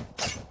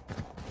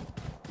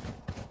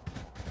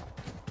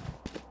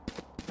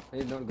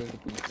 He's not going to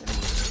kill.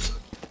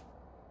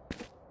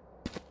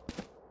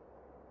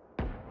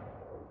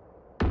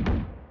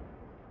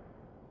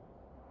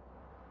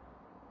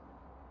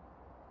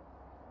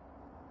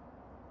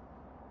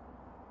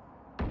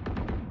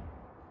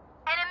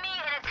 Enemy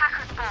in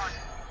attacker spawn.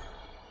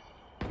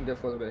 They're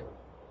far away.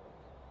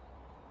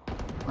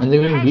 Are they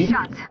going B?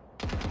 Headshot.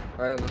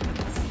 I don't know.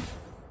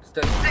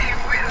 Step.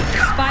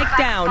 Spike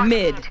down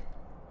mid.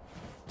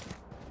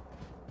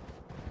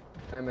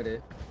 I'm at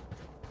A.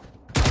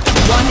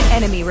 One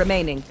enemy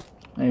remaining.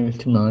 I was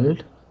too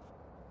nodded.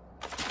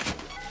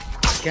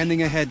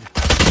 Scanning ahead.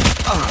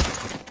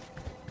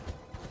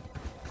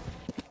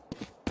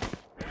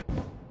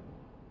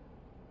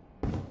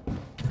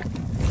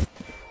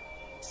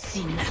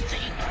 See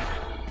nothing.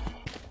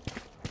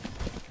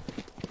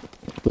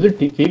 Was it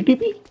fake TP?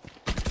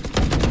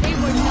 They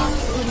were not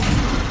good.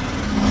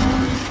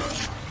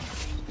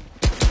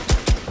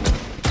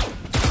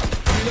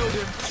 Reload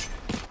him.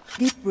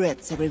 Deep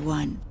breaths,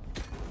 everyone.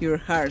 Your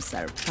hearts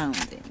are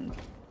pounding.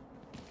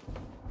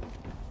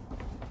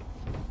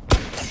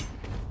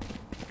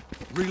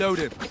 Reload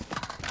him.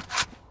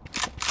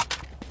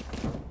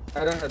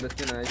 I don't have the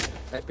skin.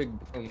 I picked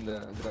from the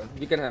ground.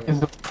 We can have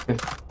Yes, it. yes.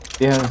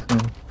 Yeah, that's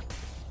fine.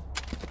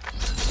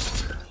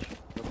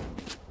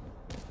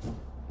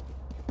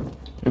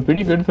 You're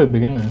pretty good for a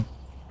beginner.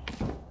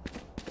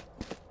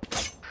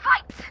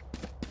 Fight.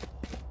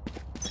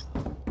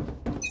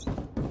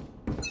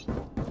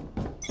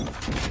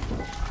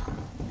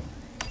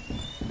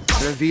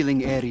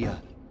 Revealing area.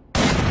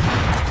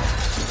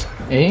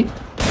 A?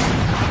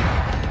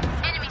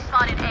 Enemy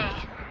spotted A.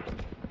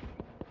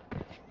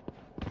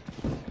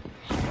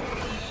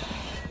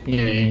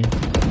 Yeah, A.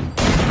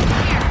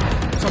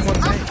 Someone's A.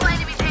 Multiple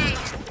enemies A.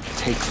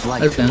 Take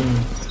flight. That's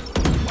done.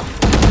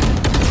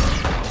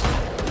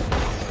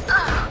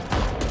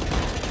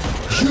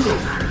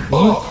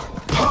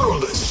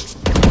 Powerless.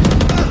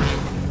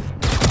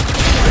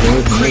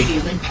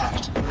 Radio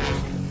impact.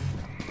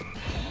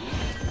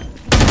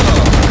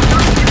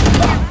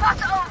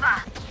 Spot over.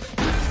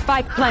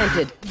 Spike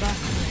planted.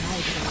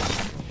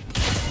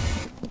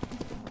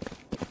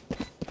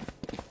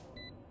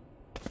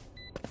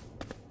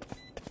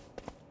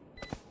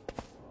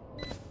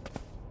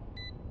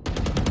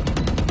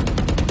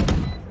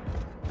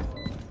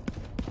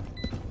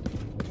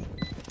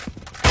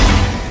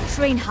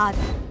 Train hard.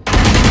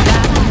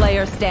 Last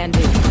player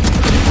standing.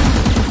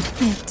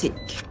 Pathetic.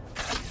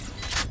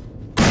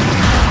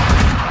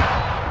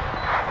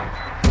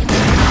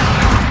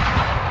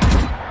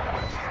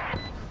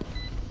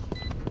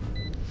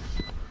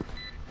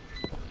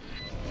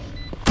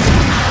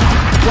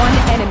 One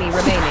enemy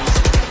remaining.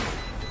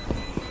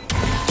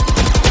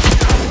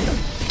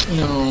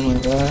 No, oh my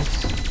gosh.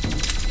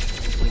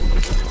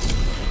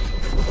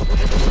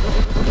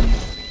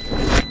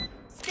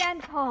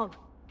 Stand tall.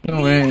 No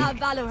We way. are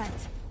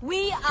Valorant.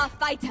 We are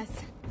fighters.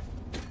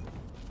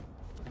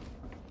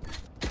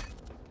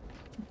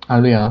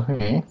 I'll be off,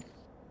 okay.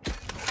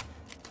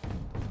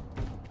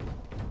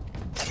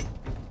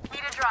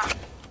 Need a drop.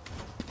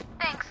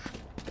 Thanks.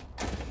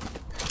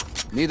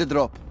 Need a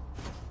drop.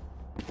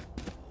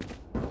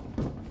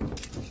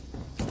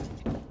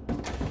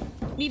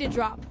 Need a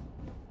drop.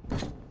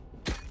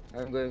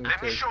 I'm going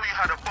Let me to show you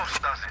how the boss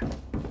does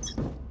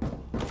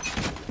it.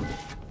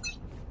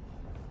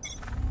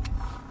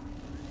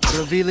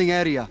 Revealing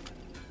area.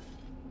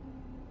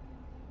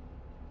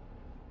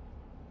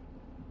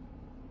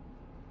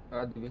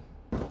 RDB.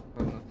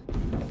 Or not.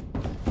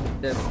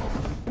 There.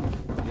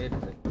 Wait.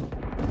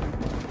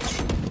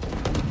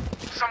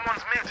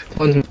 Someone's mid.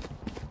 On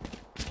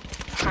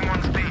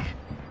Someone's B.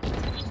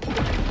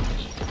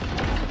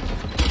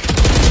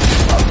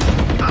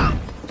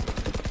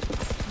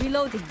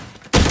 Reloading.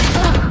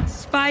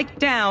 Spike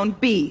down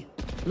B.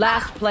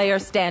 Last player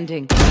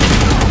standing.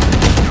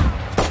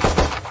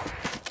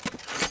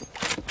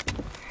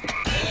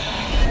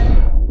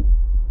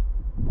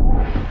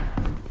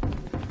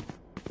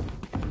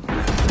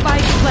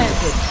 Spike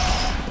planted.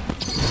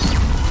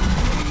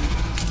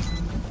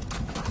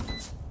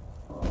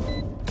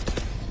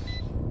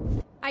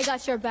 I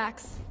got your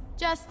backs.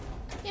 Just,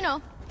 you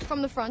know,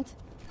 from the front.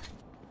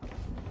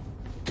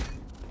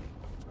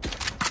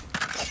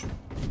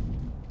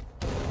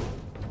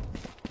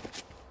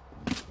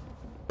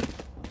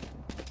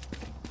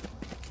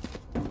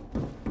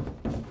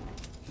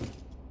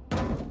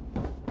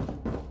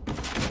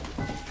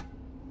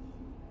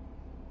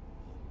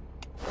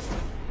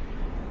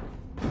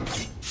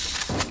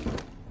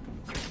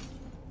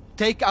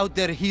 Take out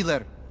their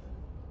healer.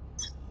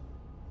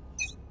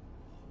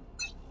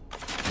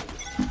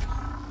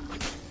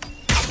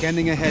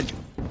 Scanning ahead.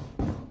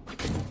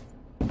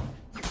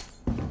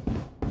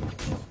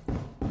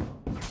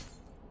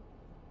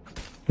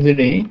 is it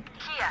A? Here.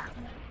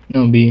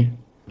 No, B.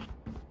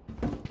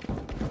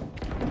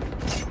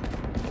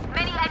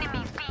 Many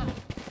enemies B.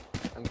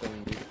 I'm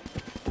coming B.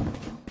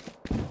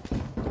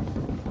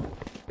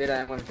 Wait,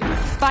 I'm on B.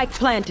 Spike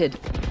planted.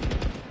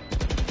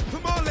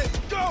 Come on, let's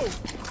go!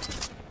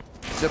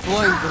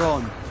 Deploying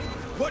drone.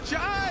 Watch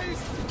your eyes!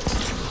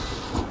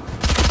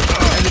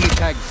 Enemy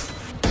tagged.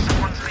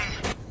 Someone's B.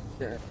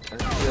 Yeah.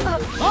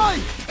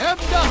 I am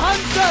the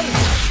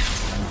hunter!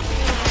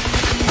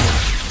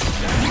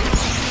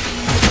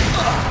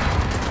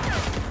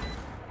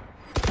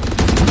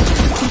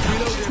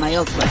 My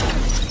ult ready.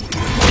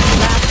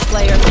 Last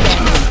player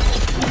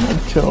standing.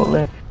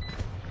 Chole.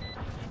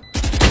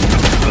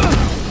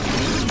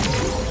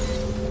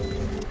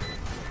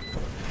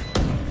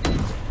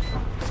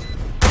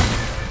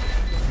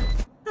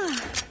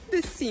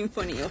 The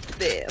symphony of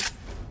death.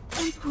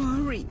 Don't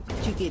worry,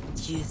 you get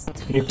used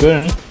to it. You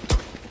couldn't.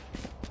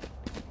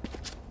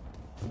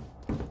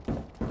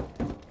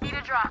 Need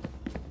a drop.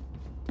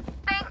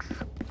 Thanks.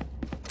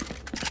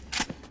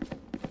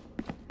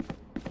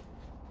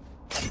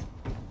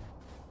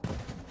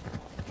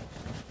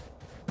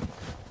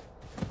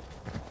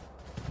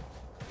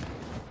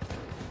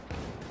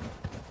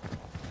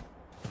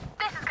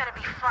 This is gonna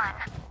be fun.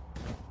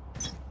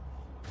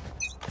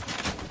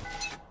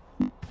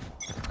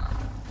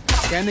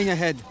 Scanning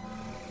ahead.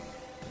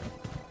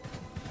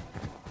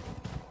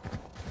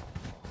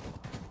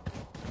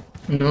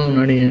 No,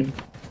 not yet.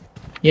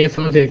 Yeah,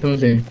 someone say. There. Come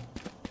there.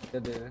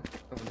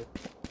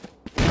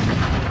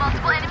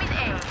 Multiple enemies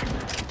A.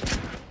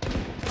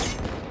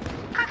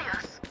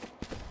 Adios.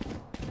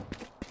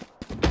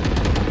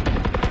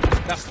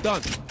 That's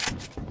done.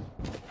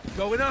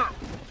 Going up.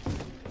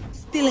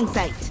 Still in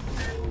sight.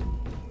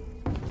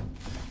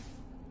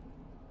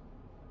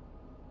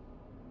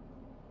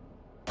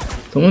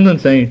 Someone's on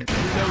site.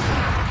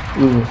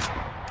 Ooh.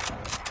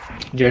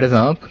 Jet is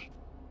up.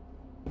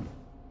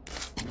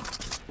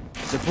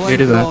 Deploying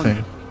Jet is drone.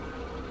 outside.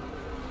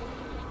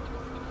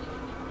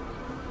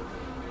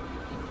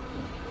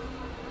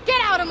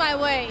 Get out of my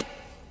way!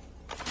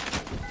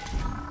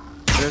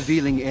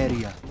 Revealing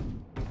area.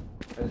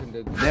 I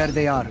think There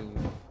they are.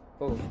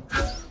 Oh.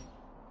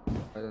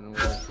 I don't know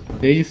where.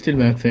 They is still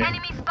backside.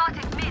 Enemy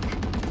spotted mid.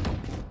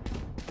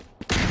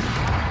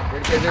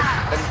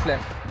 Wait,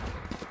 flag.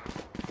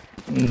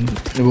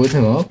 They both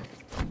have up.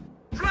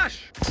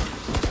 Flash!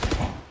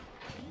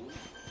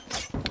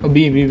 Oh,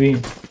 B.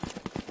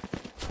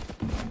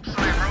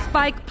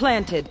 Spike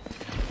planted.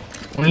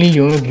 Only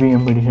your three,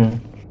 I'm pretty sure.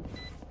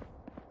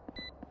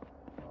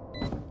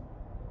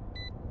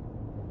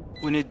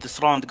 We need this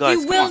round, guys.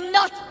 You Come will on.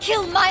 not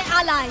kill my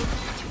allies!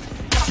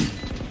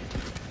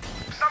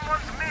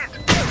 Someone's mid.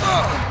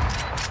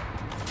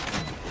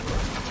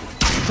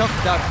 Shock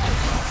dart.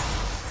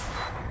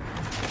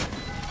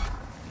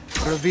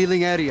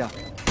 Revealing area.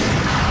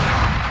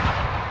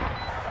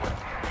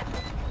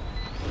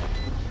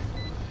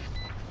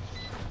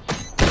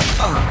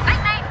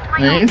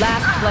 Nice.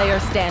 Last player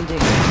standing.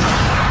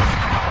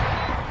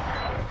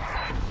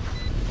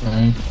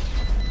 Nice.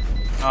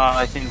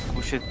 I think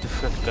we should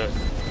defend,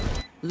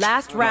 guys.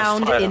 Last Nice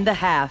round fighter. in the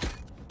half.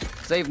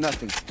 Save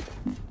nothing.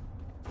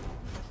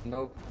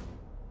 No.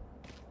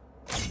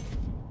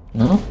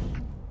 No?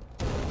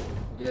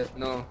 Yes,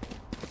 no.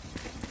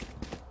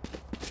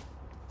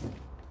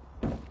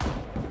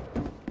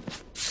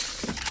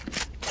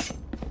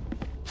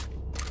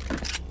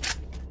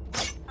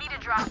 Need a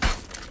drop.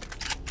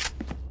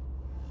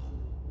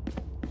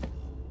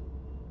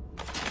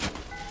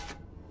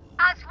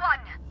 As one.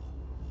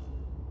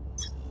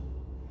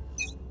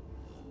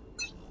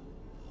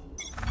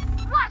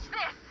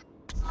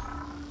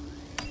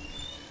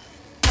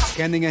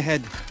 Scanning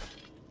ahead.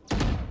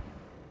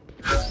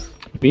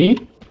 B?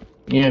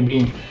 Yeah,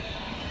 B.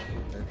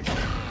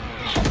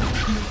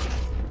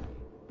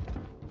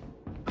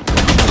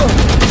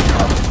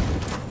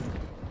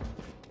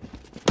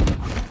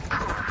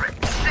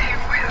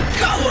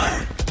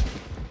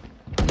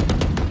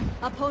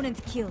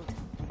 Opponent killed.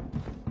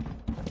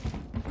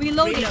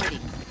 Reloading.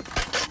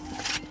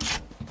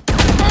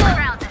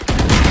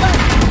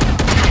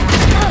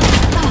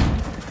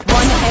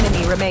 One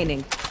enemy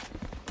remaining.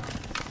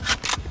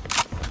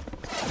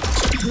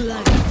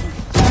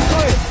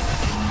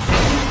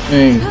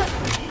 Hey,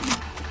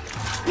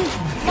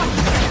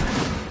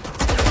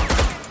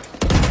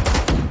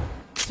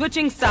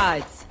 Switching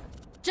sides.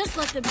 Just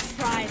let them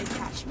try to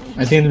catch me.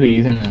 I think it'll be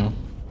easy now.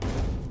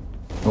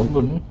 Oh,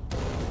 good.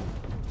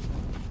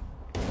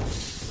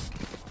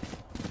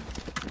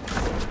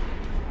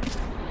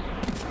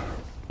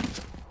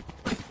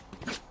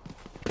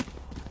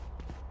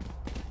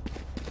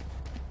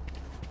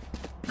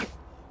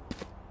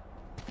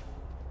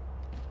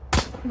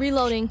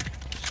 Reloading.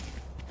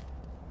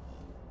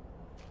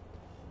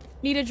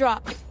 Need a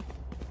drop.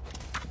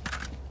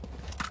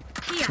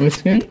 Here.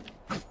 What's good?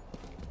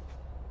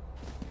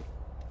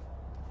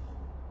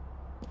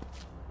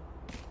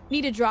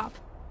 Need a drop.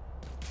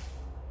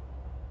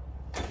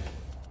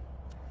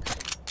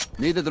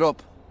 Need a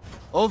drop.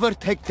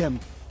 Overtake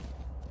them.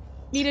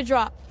 Need a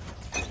drop.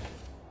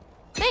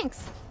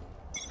 Thanks.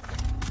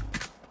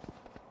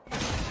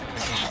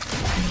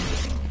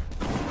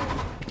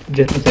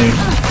 Just a second.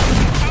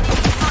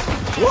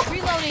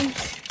 Reloading.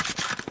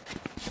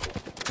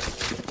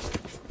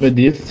 But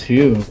these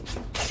two.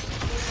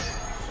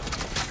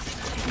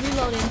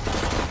 Reloading.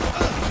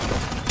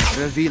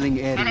 Revealing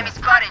area.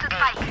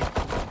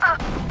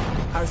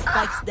 Our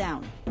spike's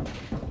down.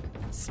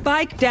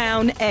 Spike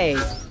down A.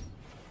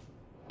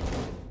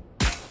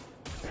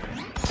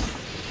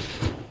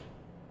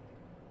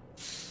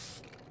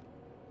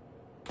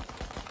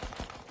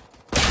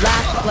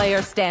 Last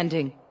player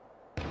standing.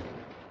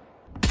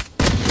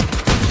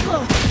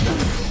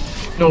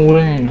 No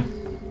way.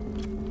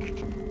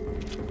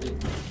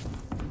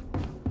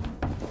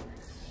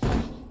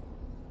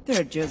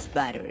 They're just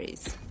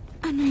batteries.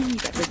 And I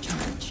need a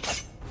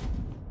recharge.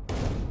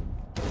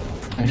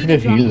 I should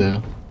have healed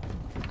though.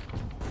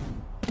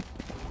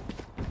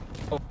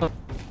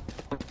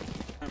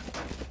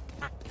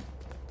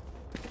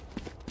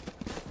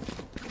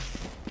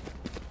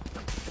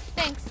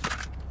 Thanks.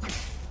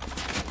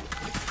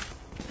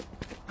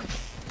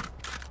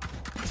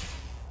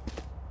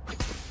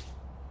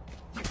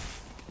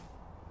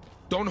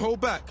 Don't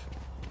hold back.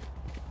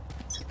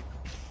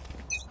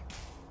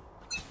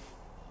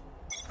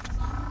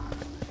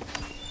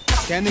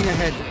 Scanning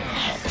ahead.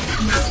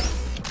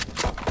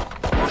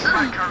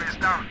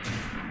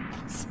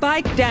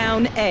 Spike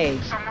down A.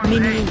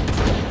 Mini.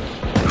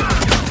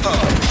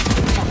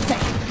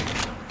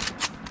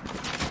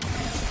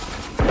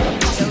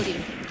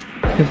 Reloading.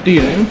 50,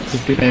 right?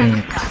 50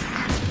 times.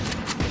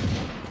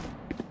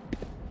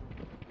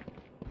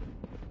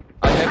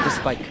 I have the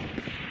spike.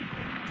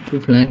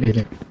 Two flank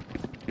it.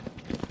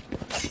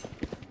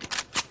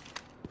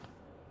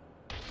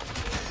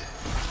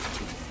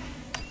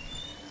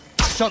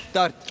 Shock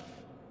dart.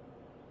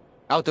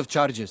 Out of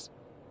charges.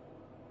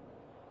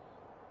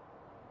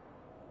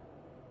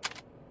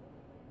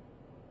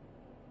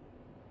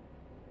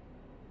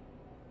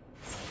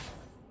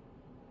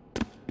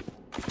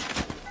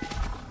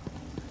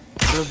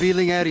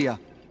 Revealing area.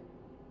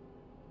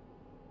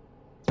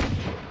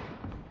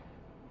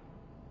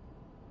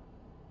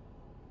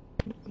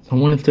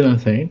 Someone is still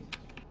outside.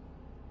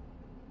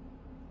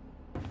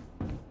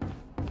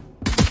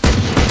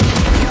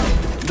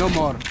 No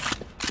more.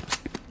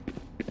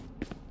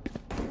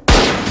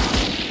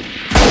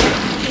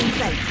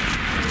 Inside.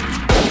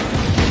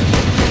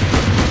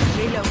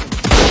 Reload.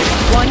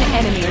 One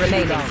enemy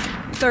remaining.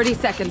 30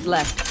 seconds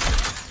left.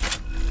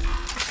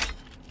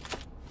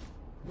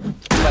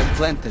 Spike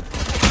planted.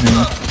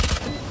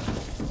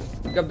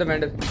 Pick up the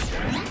vandal.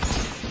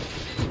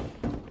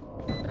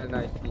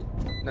 Nice.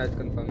 Nice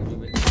confirm. You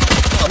will.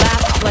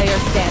 Last player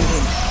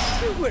standing.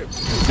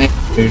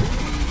 Next, dude.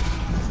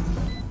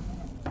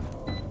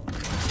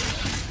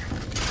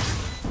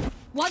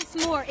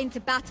 Once more into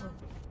battle.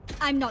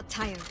 I'm not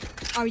tired.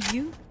 Are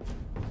you?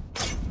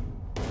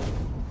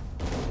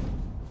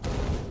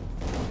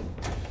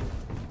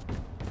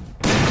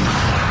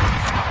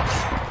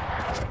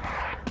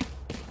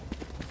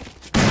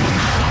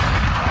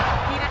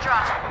 Need a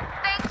drop.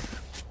 Thanks.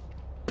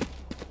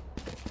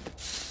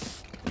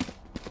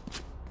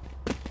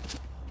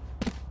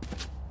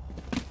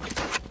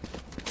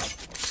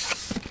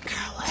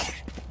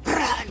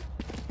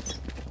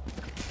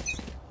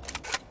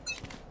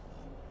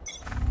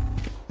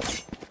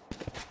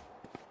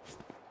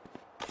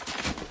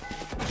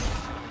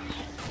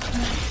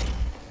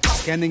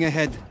 Scanning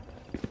ahead.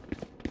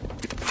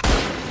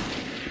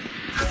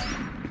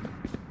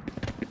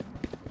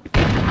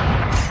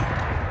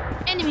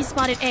 Enemy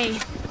spotted A.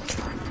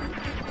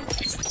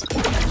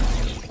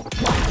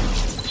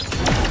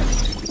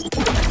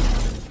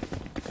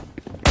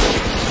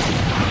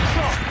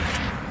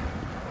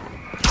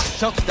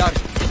 Shock dart.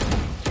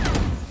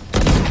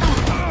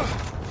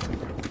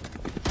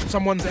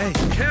 Someone's A.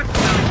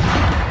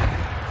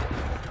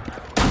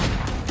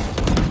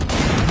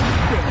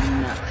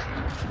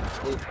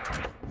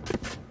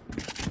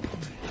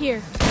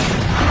 Here.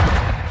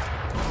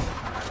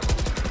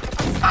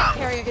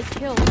 Carrier is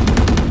killed.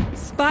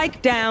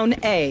 Spike down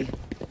A.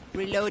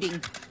 Reloading.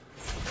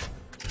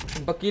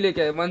 Bucky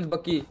लेके आए. One's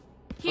Bucky.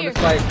 Here. On the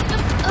spike.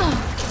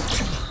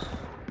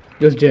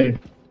 Just dead.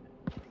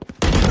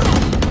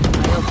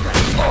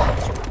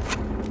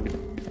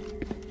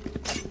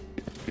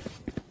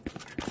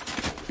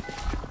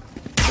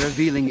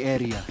 Revealing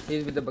area.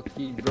 He's with the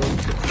Bucky, bro.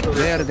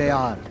 There they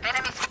are.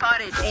 Enemy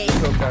spotted. A.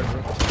 Choke that,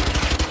 bro.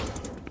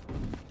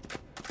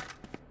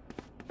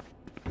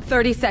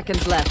 30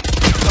 seconds left.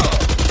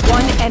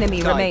 One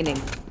enemy remaining.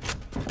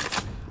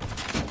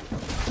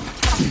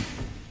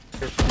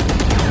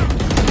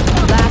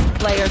 Last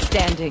player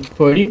standing.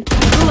 40.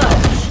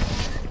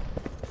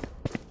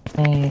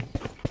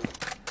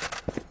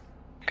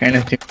 Kind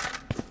of thing.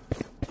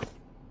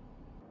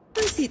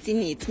 My city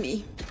needs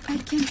me. I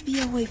can't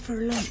be away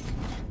for long.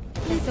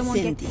 Let's Someone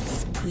send get-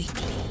 this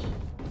quickly.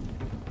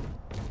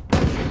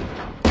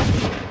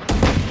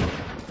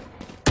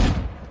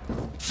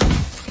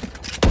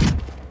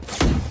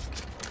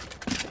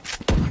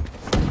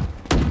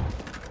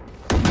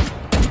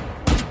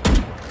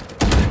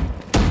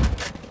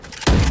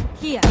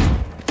 Here.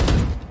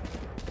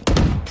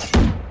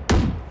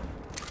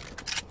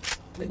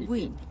 We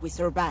win. We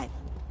survive.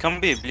 Come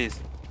B, please.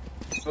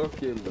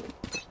 Okay, bro.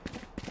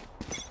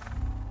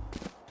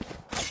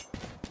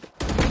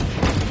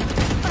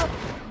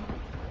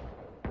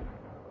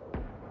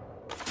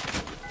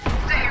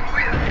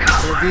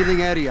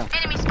 Revealing area.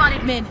 Enemy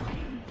spotted mid.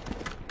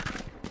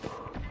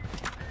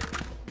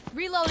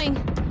 Reloading.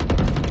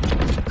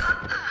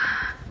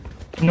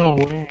 No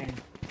way.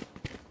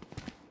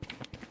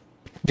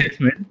 Yes,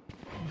 man.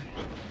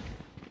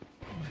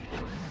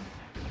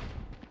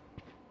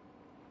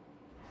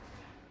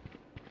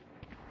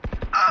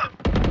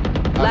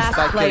 Last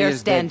spike player carrier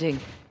is dead. standing.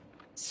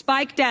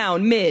 Spike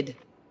down mid.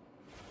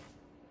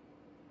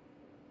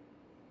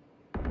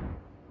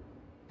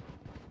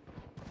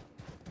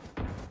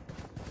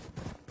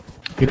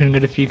 You can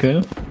get a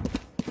Fika.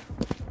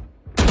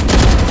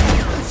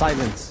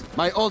 Silence.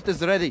 My ult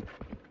is ready.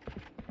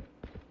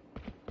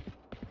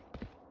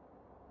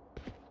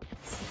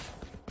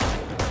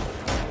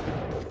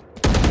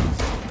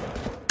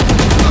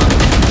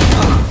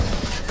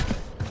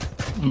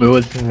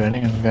 Both is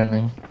running and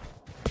gunning.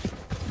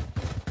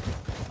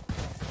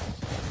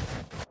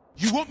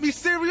 You want me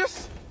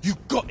serious? You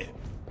got it.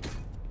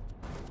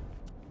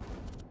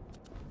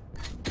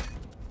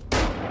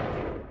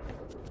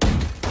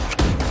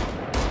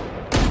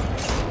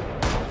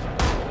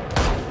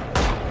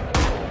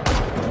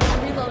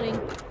 Reloading.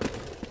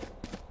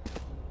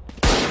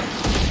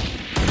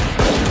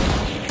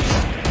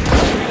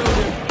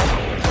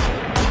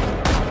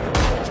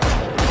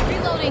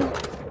 Reloading.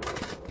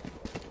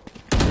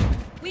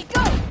 We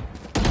go.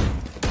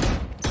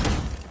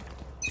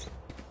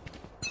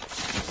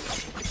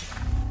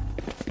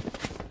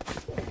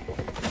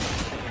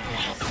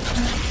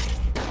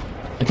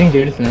 I think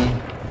there is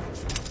now.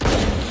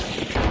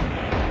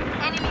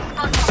 Enemy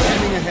spotted.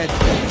 Scanning ahead.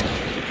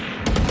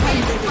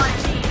 Enemy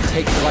spotted.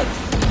 Take flight.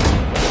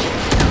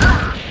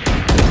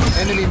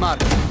 Enemy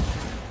mark.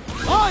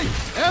 Oi!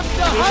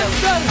 After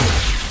hunter!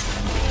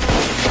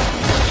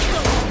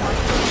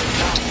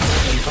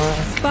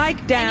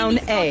 Spike down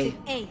A.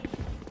 A.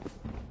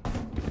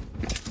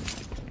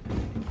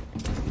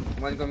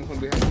 One coming from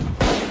behind.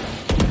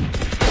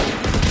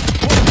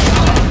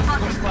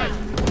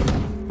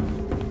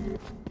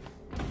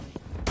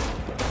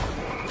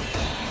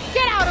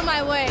 Get out of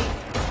my way.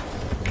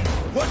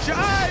 Watch your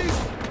eyes.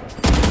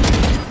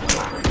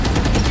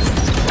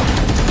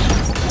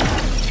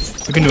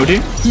 You can note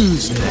it.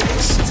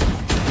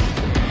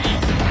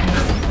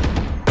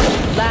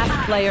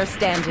 Last player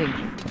standing.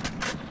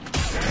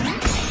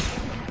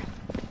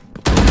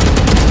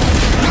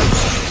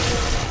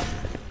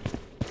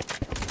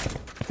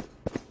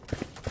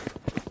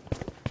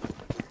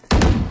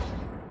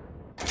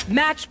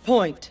 Match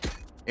point.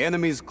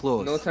 Enemies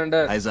close. No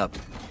thunder. Eyes up.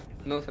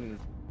 No, thunder.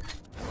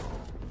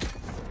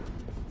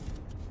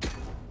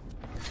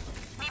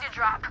 Need a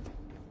drop.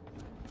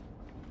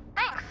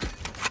 Thanks.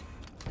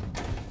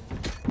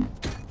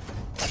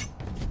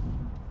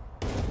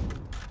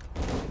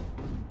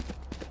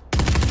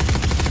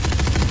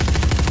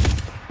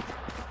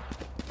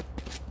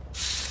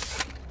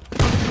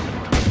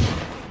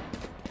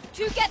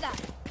 Together.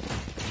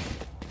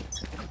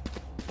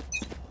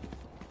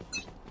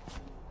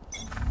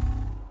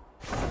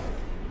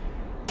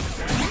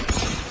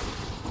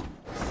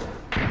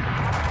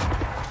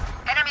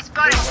 Enemy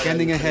spotted.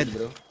 Scanning ahead.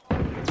 Bro.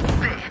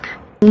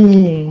 We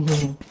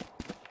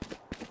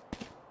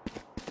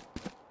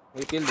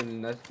killed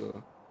him. Let's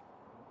go.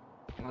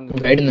 On the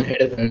Right in the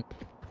head of them.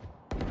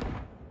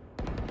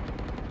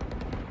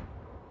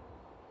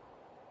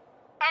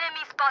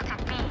 Enemy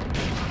spotted B.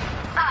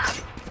 Ah.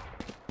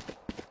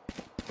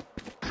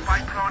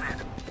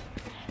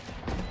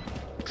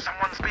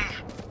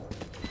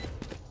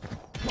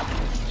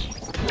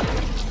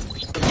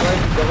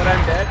 Cover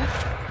and dead.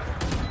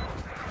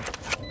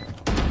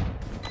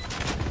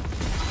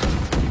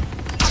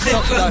 The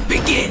hunt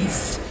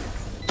begins.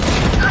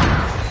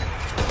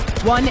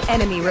 One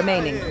enemy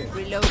remaining.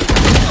 Reloading.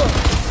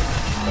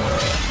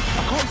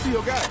 I can't see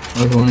your guy.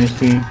 I was 1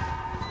 HP.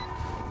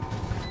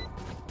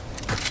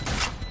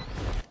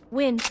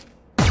 Win.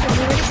 Tell me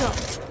where to go.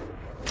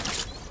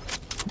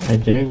 I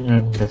didn't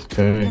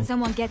understand. Can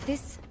someone get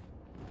this?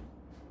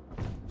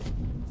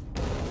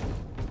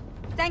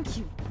 Thank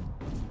you.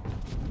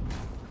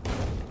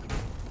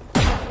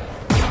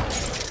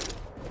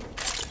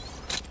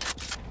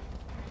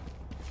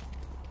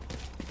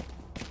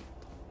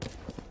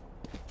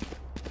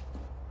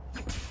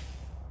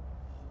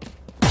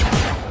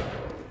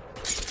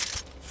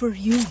 For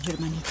you,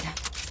 hermanita.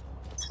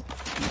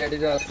 That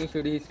is asking,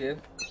 should he save?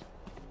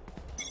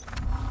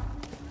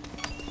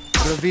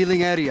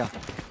 Revealing area.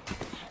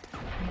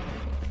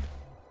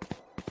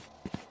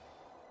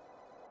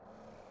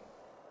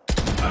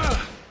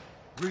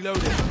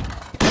 Reloading.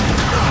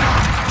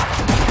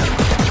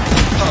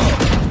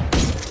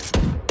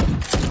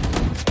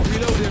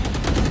 Reloading.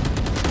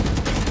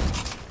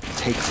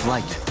 Take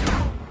flight.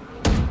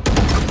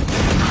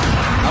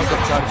 Out of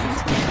charges.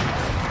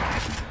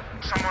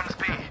 Someone's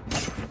B.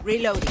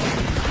 Reloading.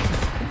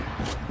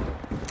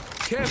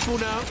 Careful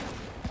now.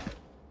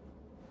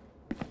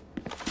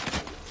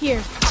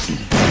 Here.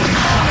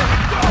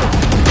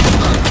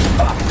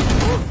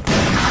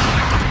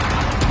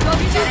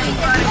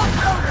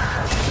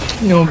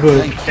 No, bro.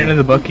 Stand in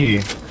the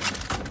bucky.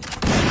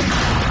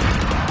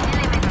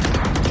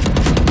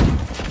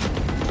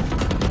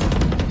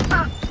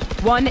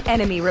 One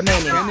enemy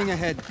remaining. Scanning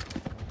ahead.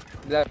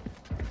 Black.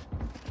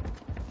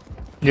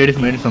 There is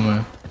made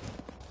somewhere.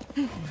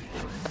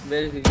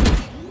 Where is he?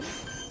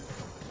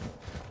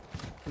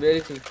 Where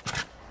is he?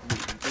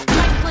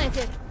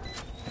 Planted.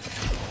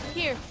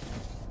 Here.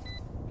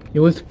 It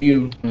was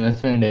few.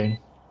 That's why I died.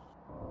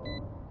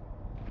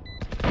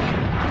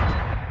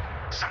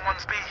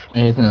 Someone's B. I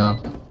hit now.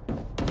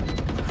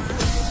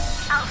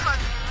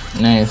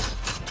 Alpha. Nice.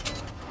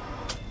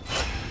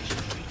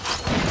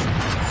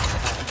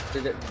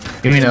 Did it?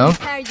 Give me now.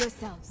 Prepare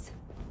yourselves.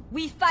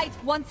 We fight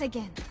once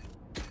again.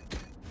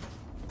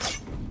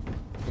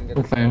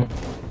 Good time.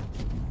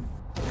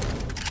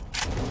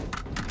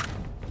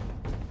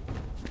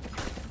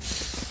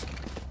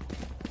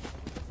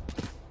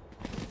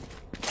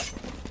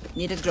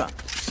 Need a drop.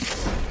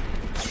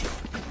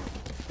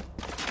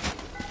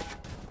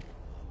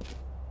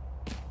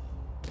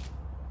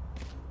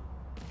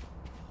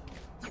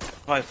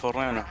 Five for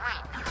Reyna.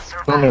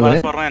 Don't worry.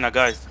 Five for Reyna,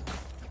 guys.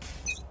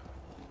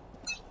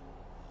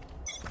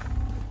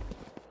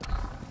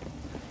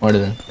 What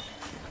is it?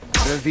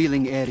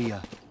 Revealing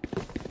area.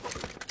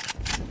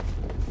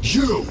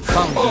 You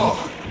Found them.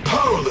 are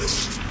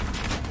powerless.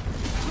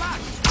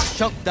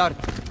 Shock dart.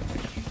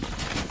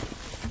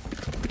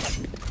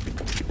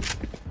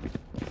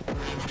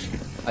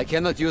 I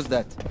cannot use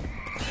that.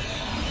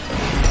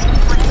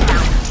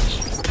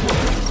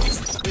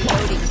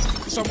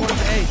 Someone's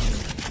A.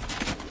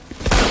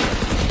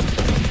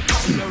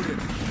 Reloading.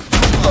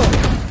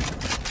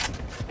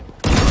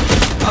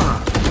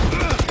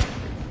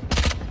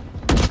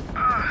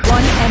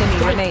 One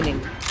enemy remaining.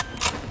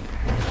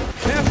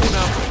 Careful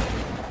now.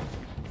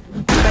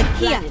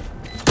 Here.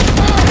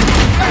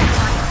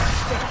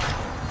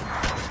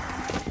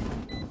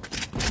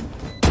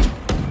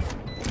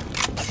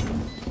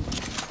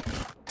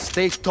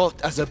 Stay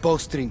taut as a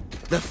bowstring.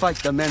 The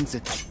fight demands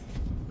it.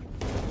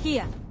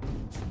 Here.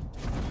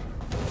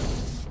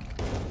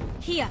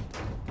 Here.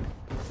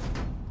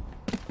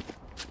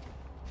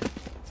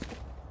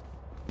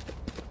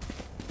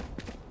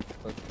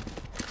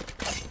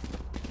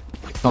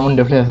 Someone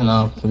definitely has an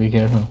AWP, so be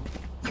careful.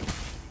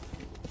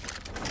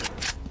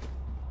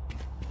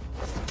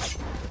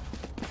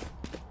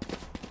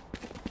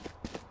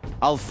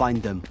 I'll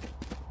find them.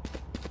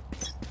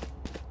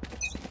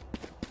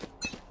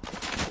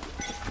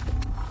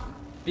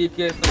 Be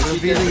careful. Be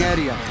Revealing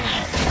careful. area.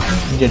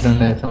 Get on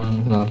there,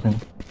 someone's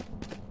laughing.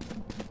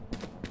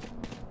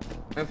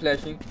 I'm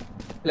flashing.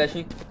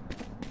 Flashing.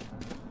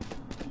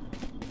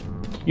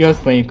 Your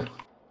spike.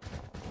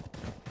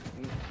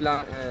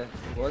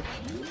 What?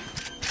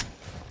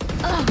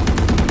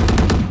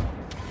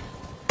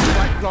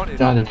 Spike planted.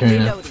 That's a turn.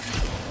 Reloading.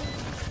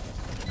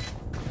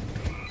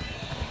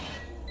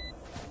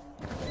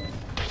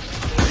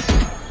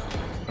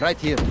 Right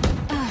here.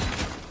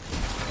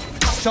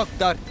 Shock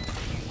dart.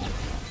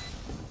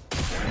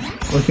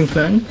 Watching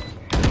flank.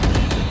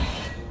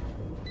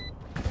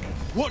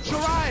 Watch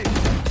your eyes.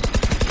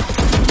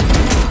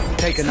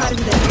 Taken out.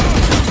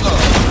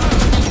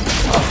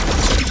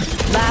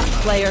 Last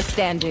player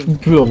standing.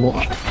 Bro,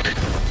 what?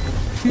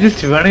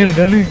 Just running and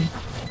running.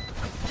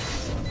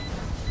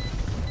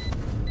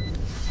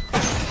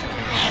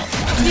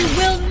 You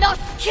will not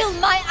kill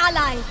my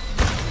allies.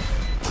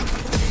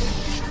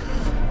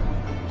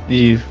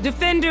 Jeez.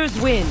 Defenders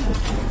win.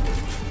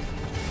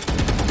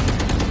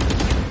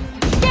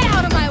 Get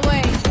out of my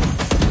way.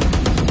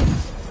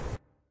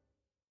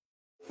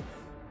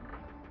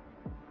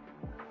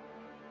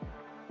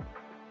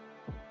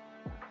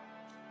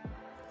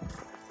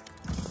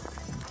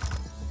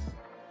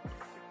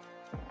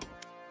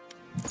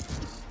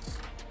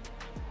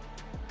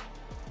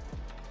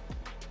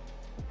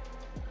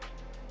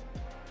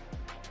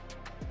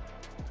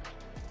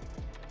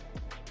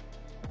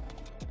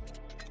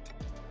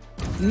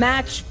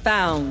 Match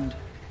found.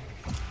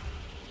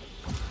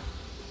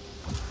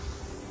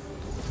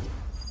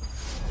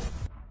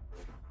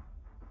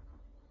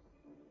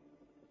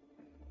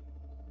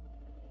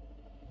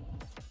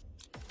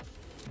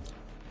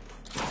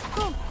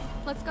 Cool.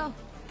 Let's go.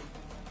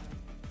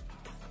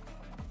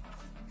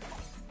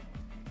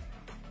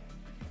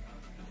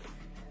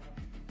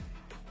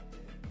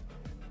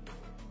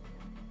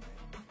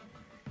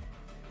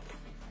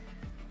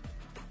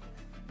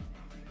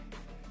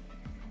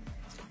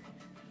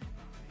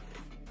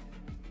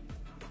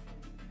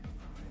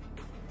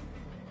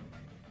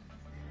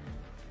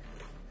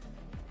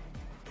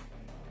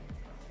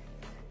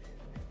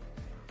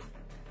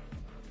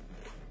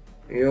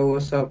 Yo,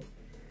 what's up?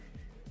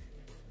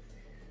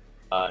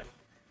 Hi.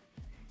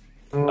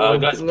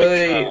 Guys,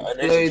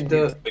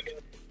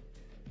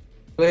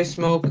 play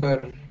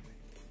smoker.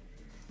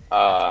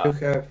 You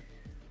have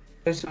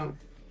play some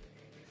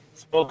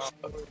Smokes.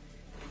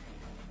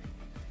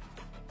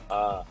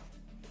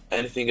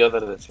 Anything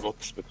other than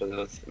smokes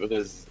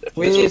because if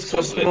we this need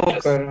was some comp, then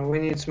yes. smoker. We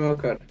need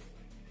smoker.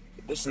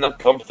 This is not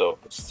comp though.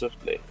 It's swift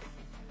play.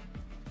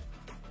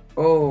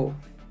 Oh,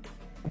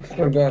 I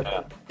forgot.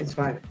 Yeah. It's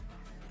fine.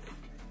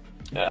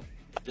 Yeah.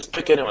 Just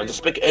pick anyone.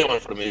 Just pick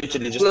anyone for me.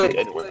 Literally, just pick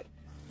anyone.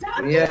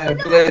 Yeah,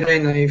 play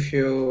Reina if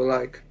you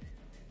like.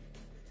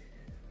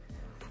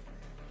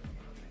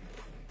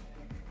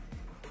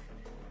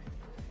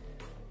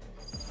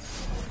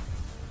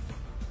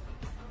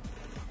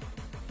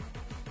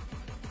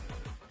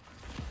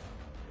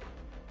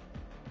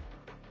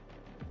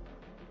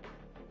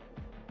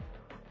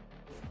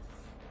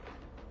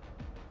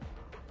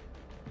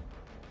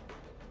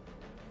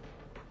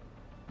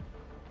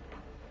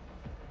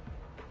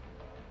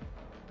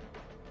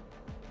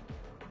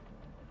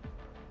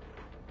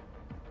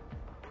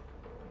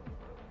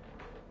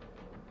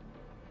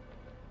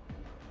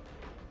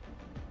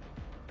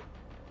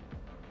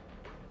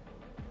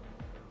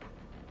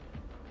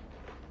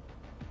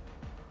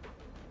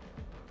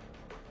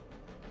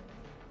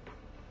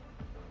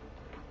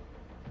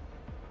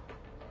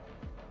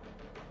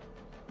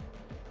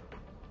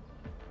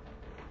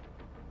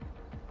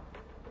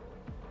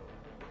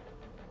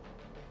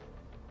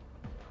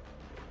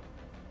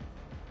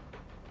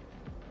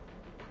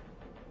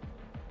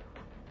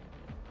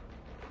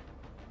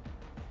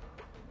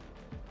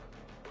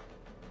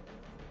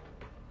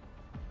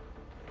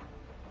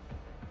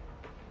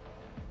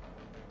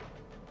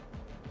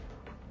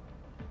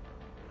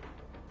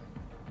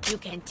 You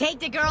can take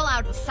the girl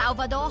out of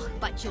Salvador,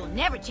 but you'll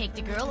never take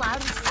the girl out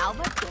of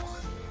Salvador.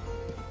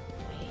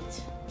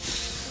 Wait.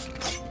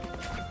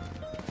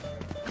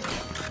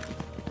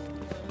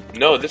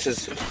 No, this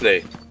is swift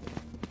play.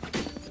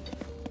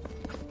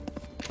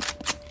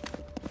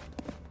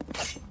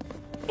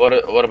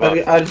 What about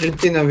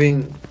Argentina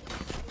win?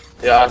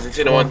 Yeah,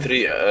 Argentina won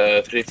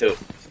 3-2.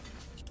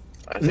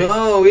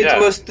 No, it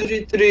was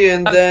 3-3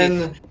 and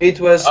then it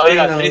was. Oh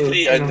yeah,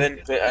 3-3 and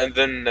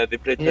then they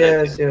played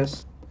penalty.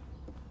 Yes.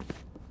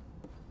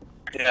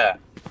 Yeah.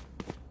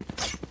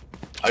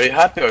 Are you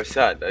happy or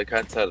sad? I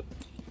can't tell.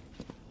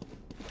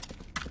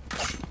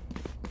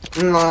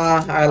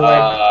 Nah, I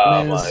like.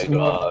 Oh my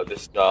god,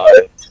 this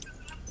guy.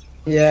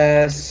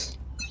 Yes.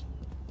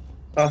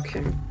 Fuck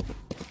him.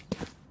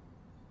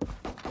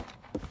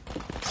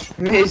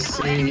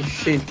 Messi,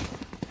 shit.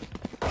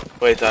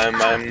 Wait,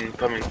 I'm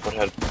coming for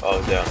help.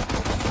 Oh damn.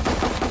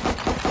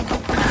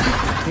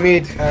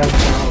 Mid help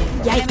now.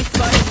 Yikes.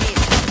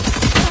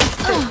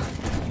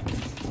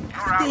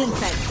 Still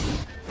inside.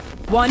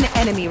 One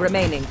enemy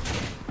remaining.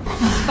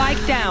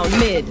 Spike down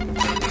mid.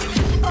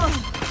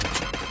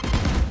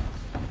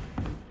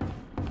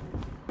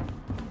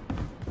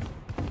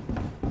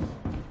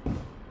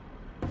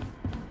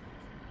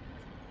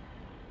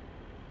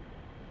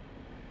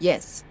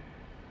 Yes.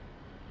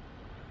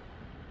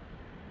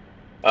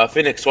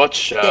 Phoenix,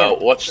 watch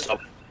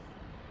top.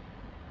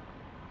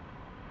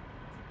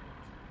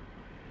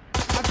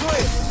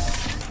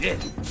 Yeah.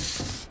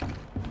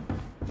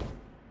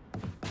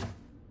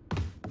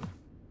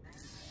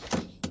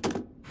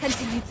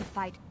 Continue to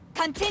fight.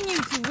 Continue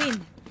to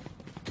win.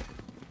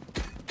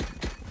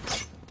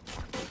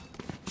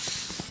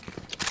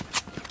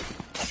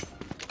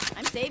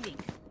 I'm saving.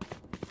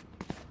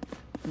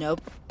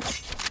 Nope.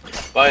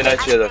 Buy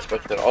light shield and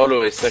Spectre.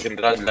 Always second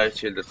round light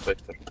shield and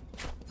Spectre.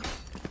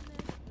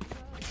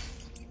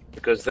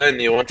 Because then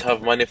you won't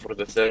have money for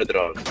the third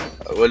round.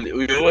 Well, you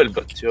will,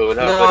 but you will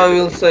have. No, I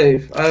will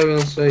save.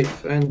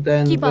 And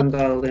then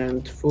Vandal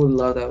and full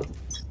loadout.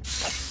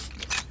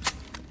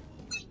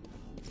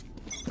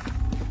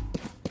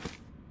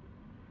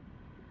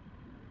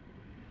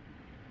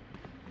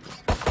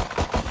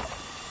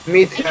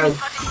 Mid help.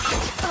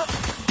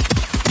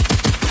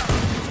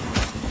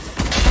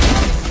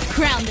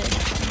 Grounded.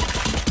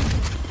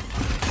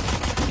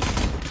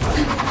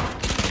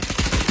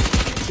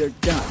 They're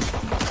done.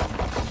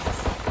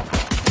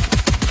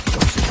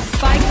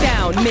 Spike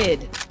down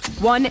mid.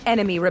 One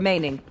enemy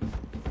remaining.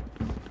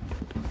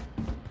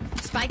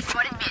 Spike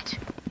spotted mid.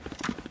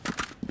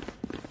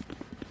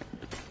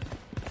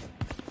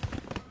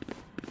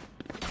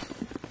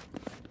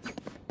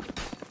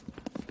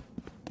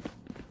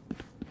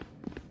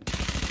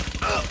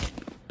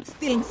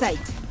 Still in sight.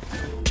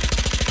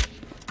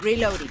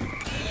 Reloading.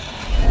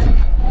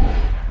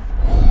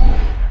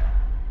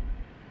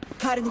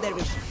 Cutting their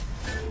vision.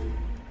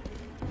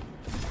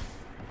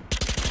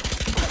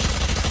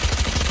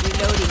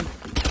 Reloading.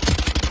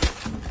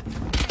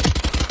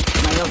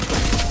 My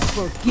ultimate.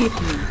 Forgive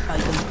me, I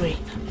am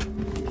brave.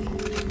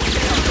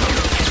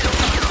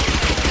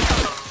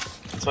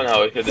 Somehow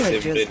I could They're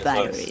have saved just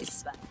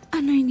batteries,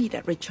 and I need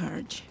a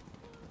recharge.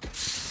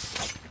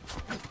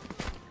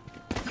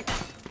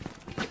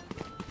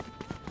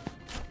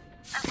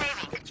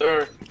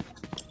 Sir,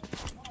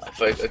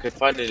 if I could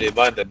finally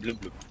buy the blue.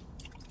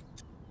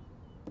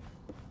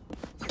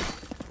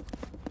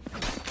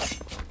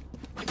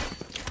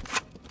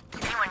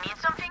 Anyone need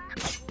something?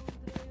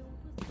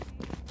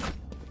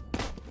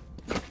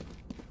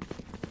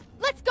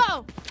 Let's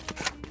go!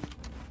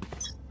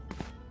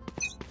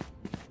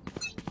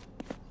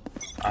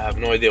 I have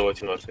no idea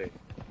what you are saying.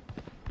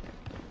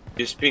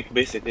 You speak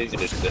basic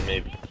English, then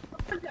maybe.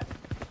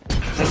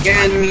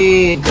 Again,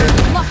 me.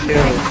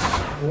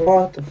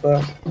 What the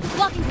fuck?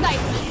 Blocking sight.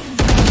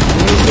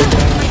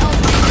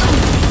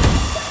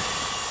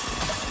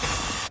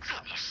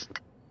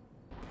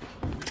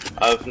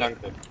 I've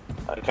flanked him.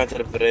 I can't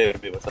tell if the Ray will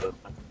be, but I'll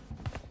flank.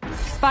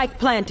 Spike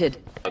planted.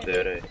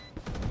 The Ray.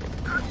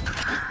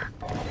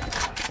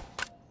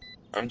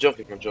 I'm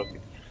joking.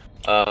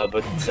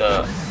 But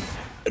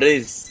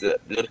Ray's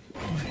lurking.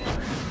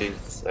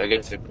 He's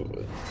against the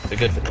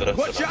rest.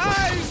 Watch your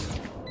eyes!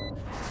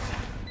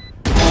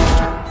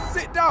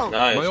 Sit down!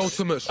 Nice. My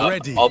ultimate's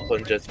ready. Up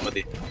on Jet's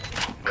body.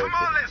 Come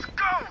on, let's go!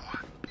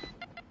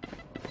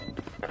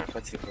 I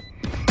can't see him.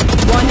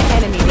 One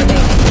enemy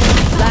remaining.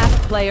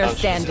 Last player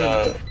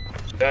standing.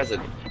 She has it.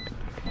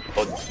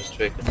 Oh, just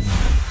fake it.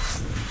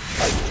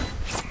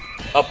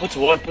 Put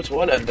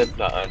one and then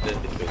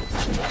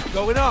defuse.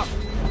 Going up!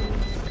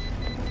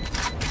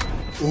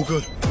 All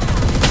good.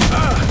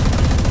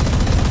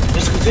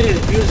 Just continue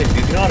defusing,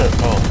 ignore it.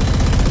 Oh.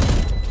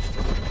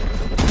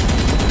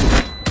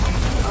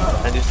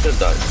 And he still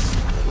died.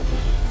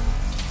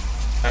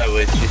 Ah,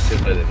 wait, she's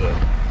still ready, bro.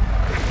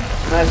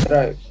 Nice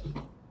try.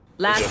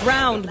 Last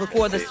round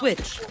before the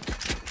switch.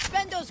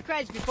 Spend those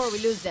creds before we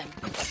lose them.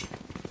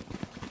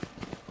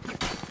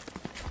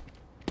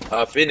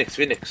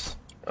 Phoenix.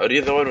 Are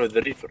you the one with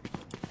the Reaper?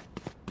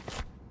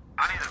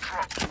 I need a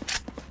drop.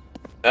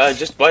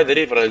 Just buy the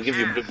Reaper, I'll give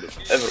you blue.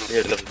 Everyone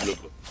here loves blue.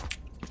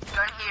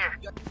 Gun here.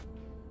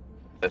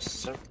 Yes,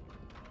 sir.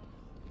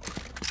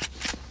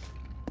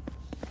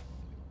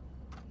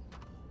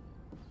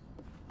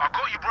 I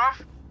got you, bruv.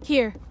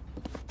 Here.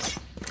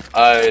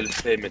 I'll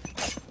claim it.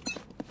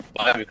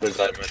 Why? Because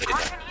I'm a Gun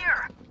Reaper. in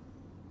here.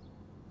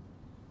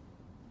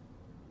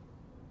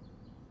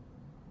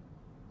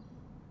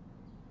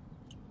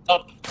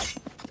 Stop.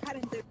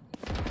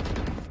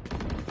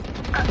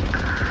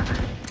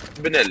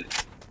 Benel.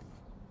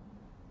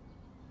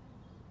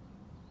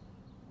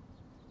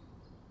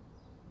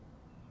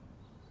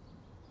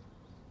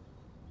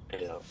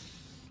 Yeah.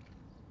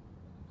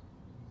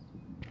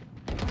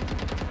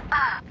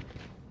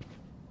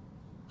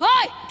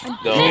 Hi!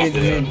 No,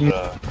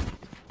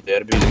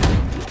 they're beating.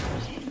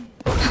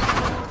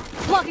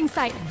 Blocking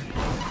sight.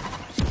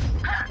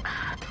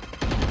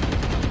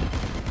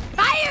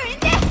 Fire in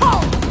the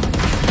hole!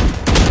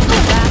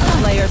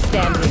 Last player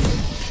standing.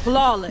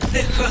 Flawless.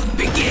 The hunt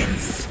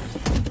begins.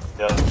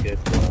 Yeah, okay.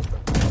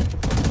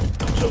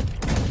 So,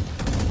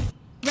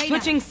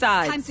 Switching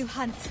sides. Time to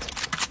hunt.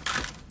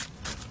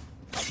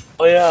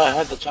 oh yeah, I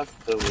had the chance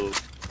to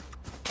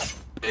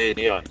play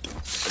Neon.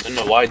 I don't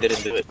know why I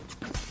didn't do it.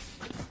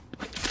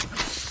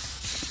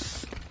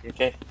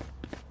 Okay.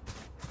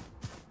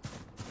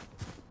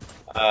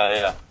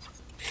 Yeah.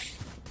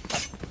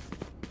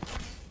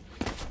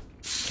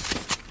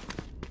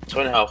 It's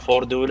funny how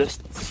 4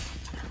 duelists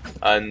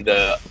and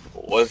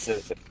one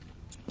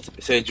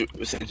says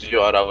you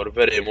are our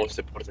very most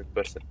important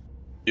person.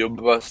 You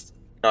must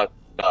not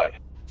die.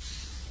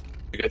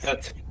 You get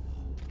that?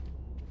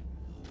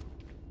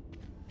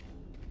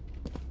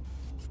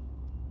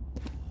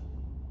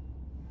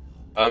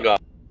 Aga.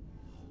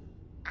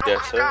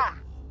 Yes, sir.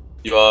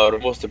 You are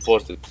most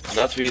important.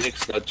 Not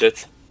Phoenix, not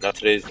Jet,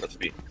 not Raze, not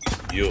me.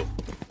 You.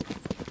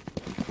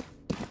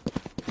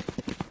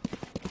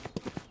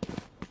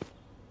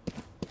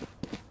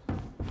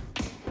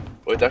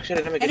 Wait,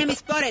 actually, let me get Enemy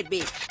spotted,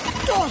 B.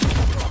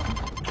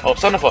 Oh,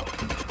 son of a...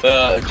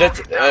 Jet,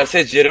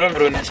 Sage, you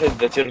remember when I said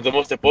that you're the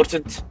most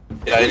important?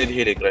 Yeah, I need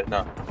healing right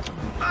now.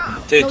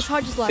 Sage, No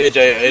charges left. Sage,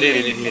 I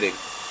really need healing.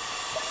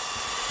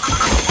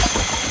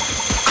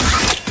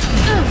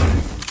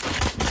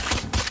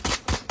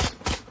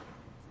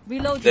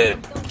 Reload. There.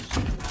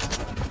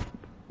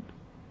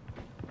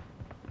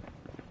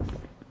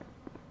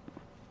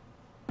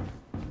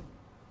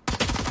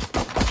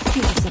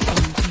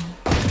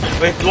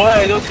 Wait, why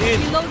I don't heal?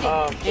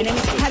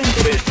 Enemy current.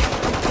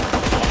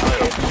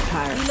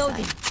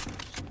 Reloading.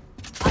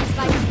 Our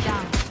spike is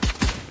down.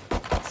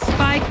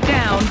 Spike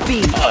down B.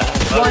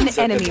 One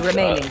enemy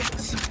remaining.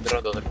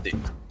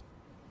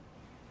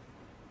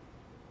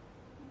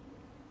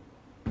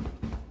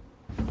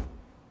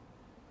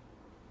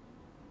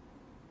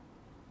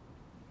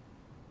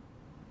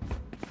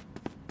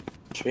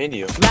 Train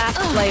you. Last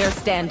player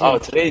standing. Oh,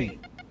 train.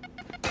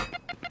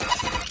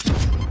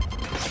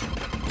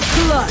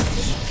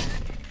 Clutch.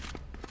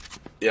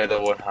 Yeah,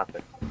 that won't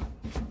happen.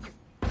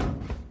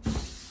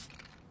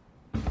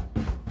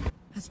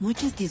 As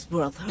much as this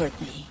world hurt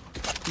me,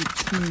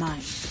 it's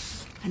mine.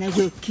 And I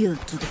will kill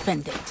to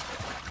defend it.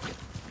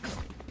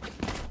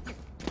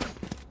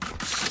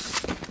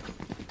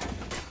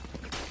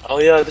 Oh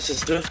yeah, this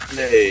is drift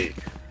play.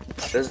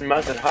 Doesn't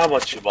matter how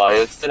much you buy,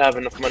 you'll still have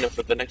enough money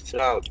for the next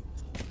round.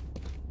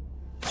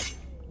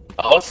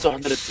 Also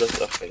 100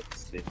 plus, okay,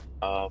 let's see.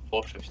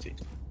 450.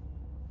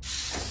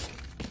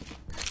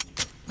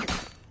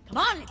 Come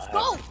on, let's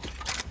go!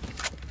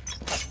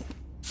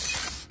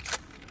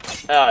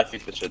 Yeah, I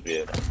think that should be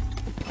it.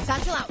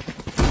 Satchel out.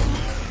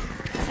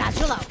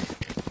 Satchel out.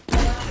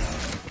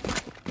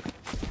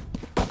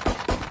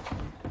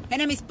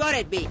 Enemy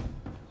spotted, B.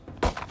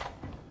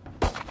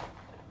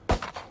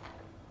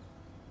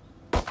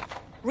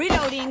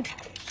 Reloading.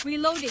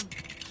 Reloading.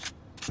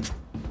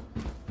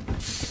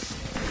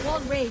 Wall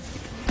raised.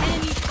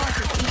 Enemy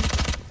spotted.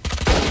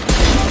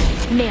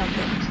 Nailed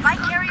it. Spike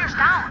carriers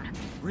down.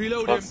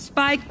 Reload him.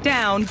 Spike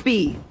down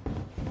B.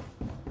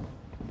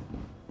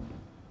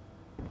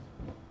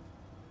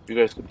 You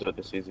guys could do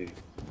this easy.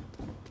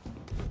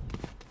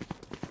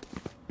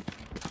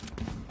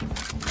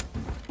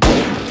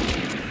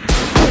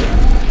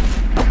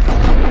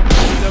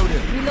 Reload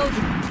him.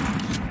 Reloading.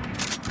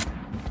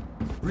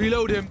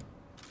 Reload him.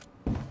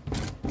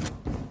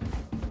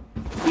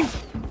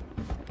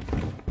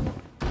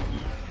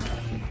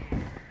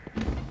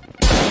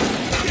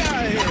 Get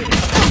out of here.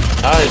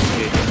 Nice.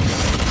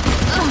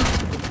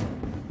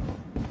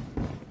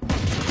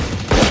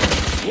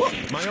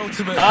 My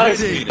ultimate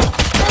Nice. ready.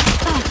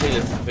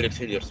 Felix,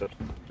 heal yourself.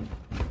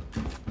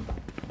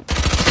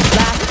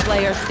 Last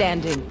player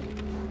standing.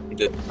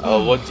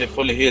 Once you're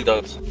fully healed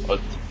out.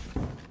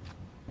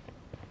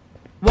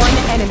 One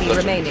enemy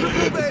remaining.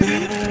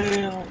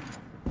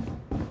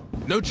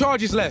 No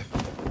charges left.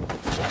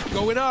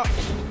 Going up.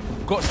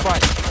 Got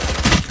spike.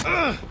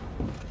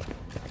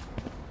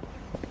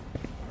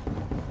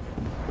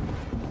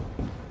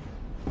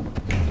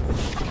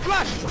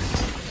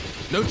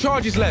 Flash. No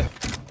charges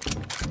left.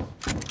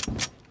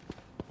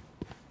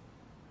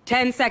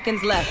 10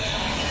 seconds left.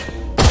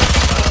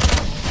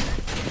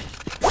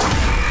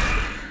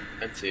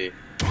 Anti,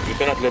 you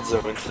cannot let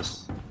them win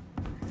this.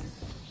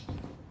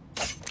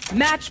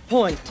 Match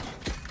point.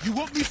 You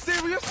want me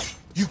serious?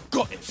 You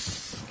got it.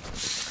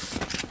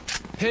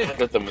 Here. Can't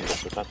let them win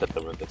this. We can't let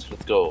them win this.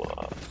 Let's go.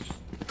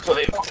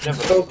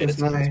 Focus,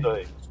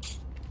 nice.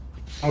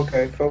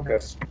 Okay,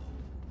 focus.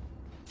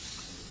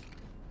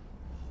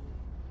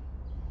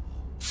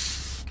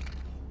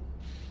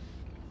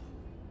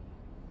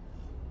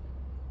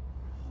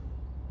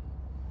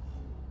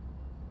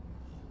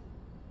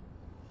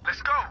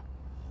 Let's go.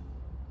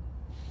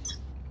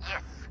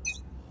 Yes.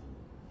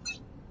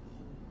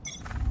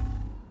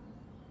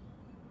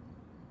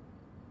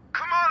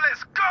 Come on,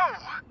 let's go.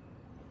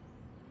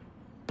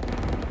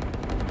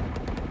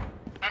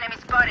 Enemy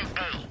spotted A.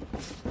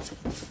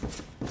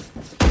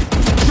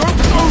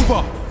 Joke's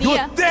over. See You're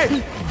ya. dead.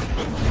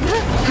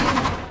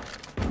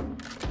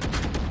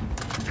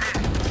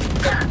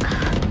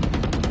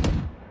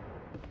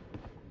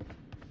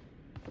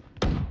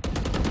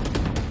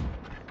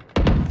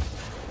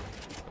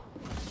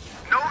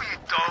 No, you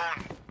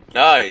don't.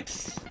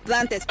 Nice.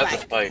 Plant That's a spike.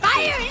 spike.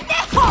 Fire in the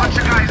hole! Watch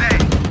you guys, eh?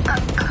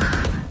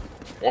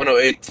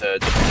 108. Get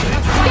out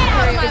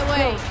of my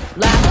way.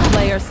 Last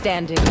player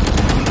standing.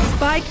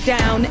 Spike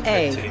down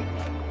A.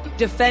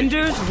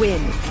 Defenders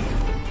win.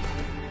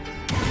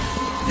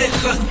 The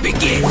hunt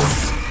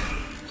begins.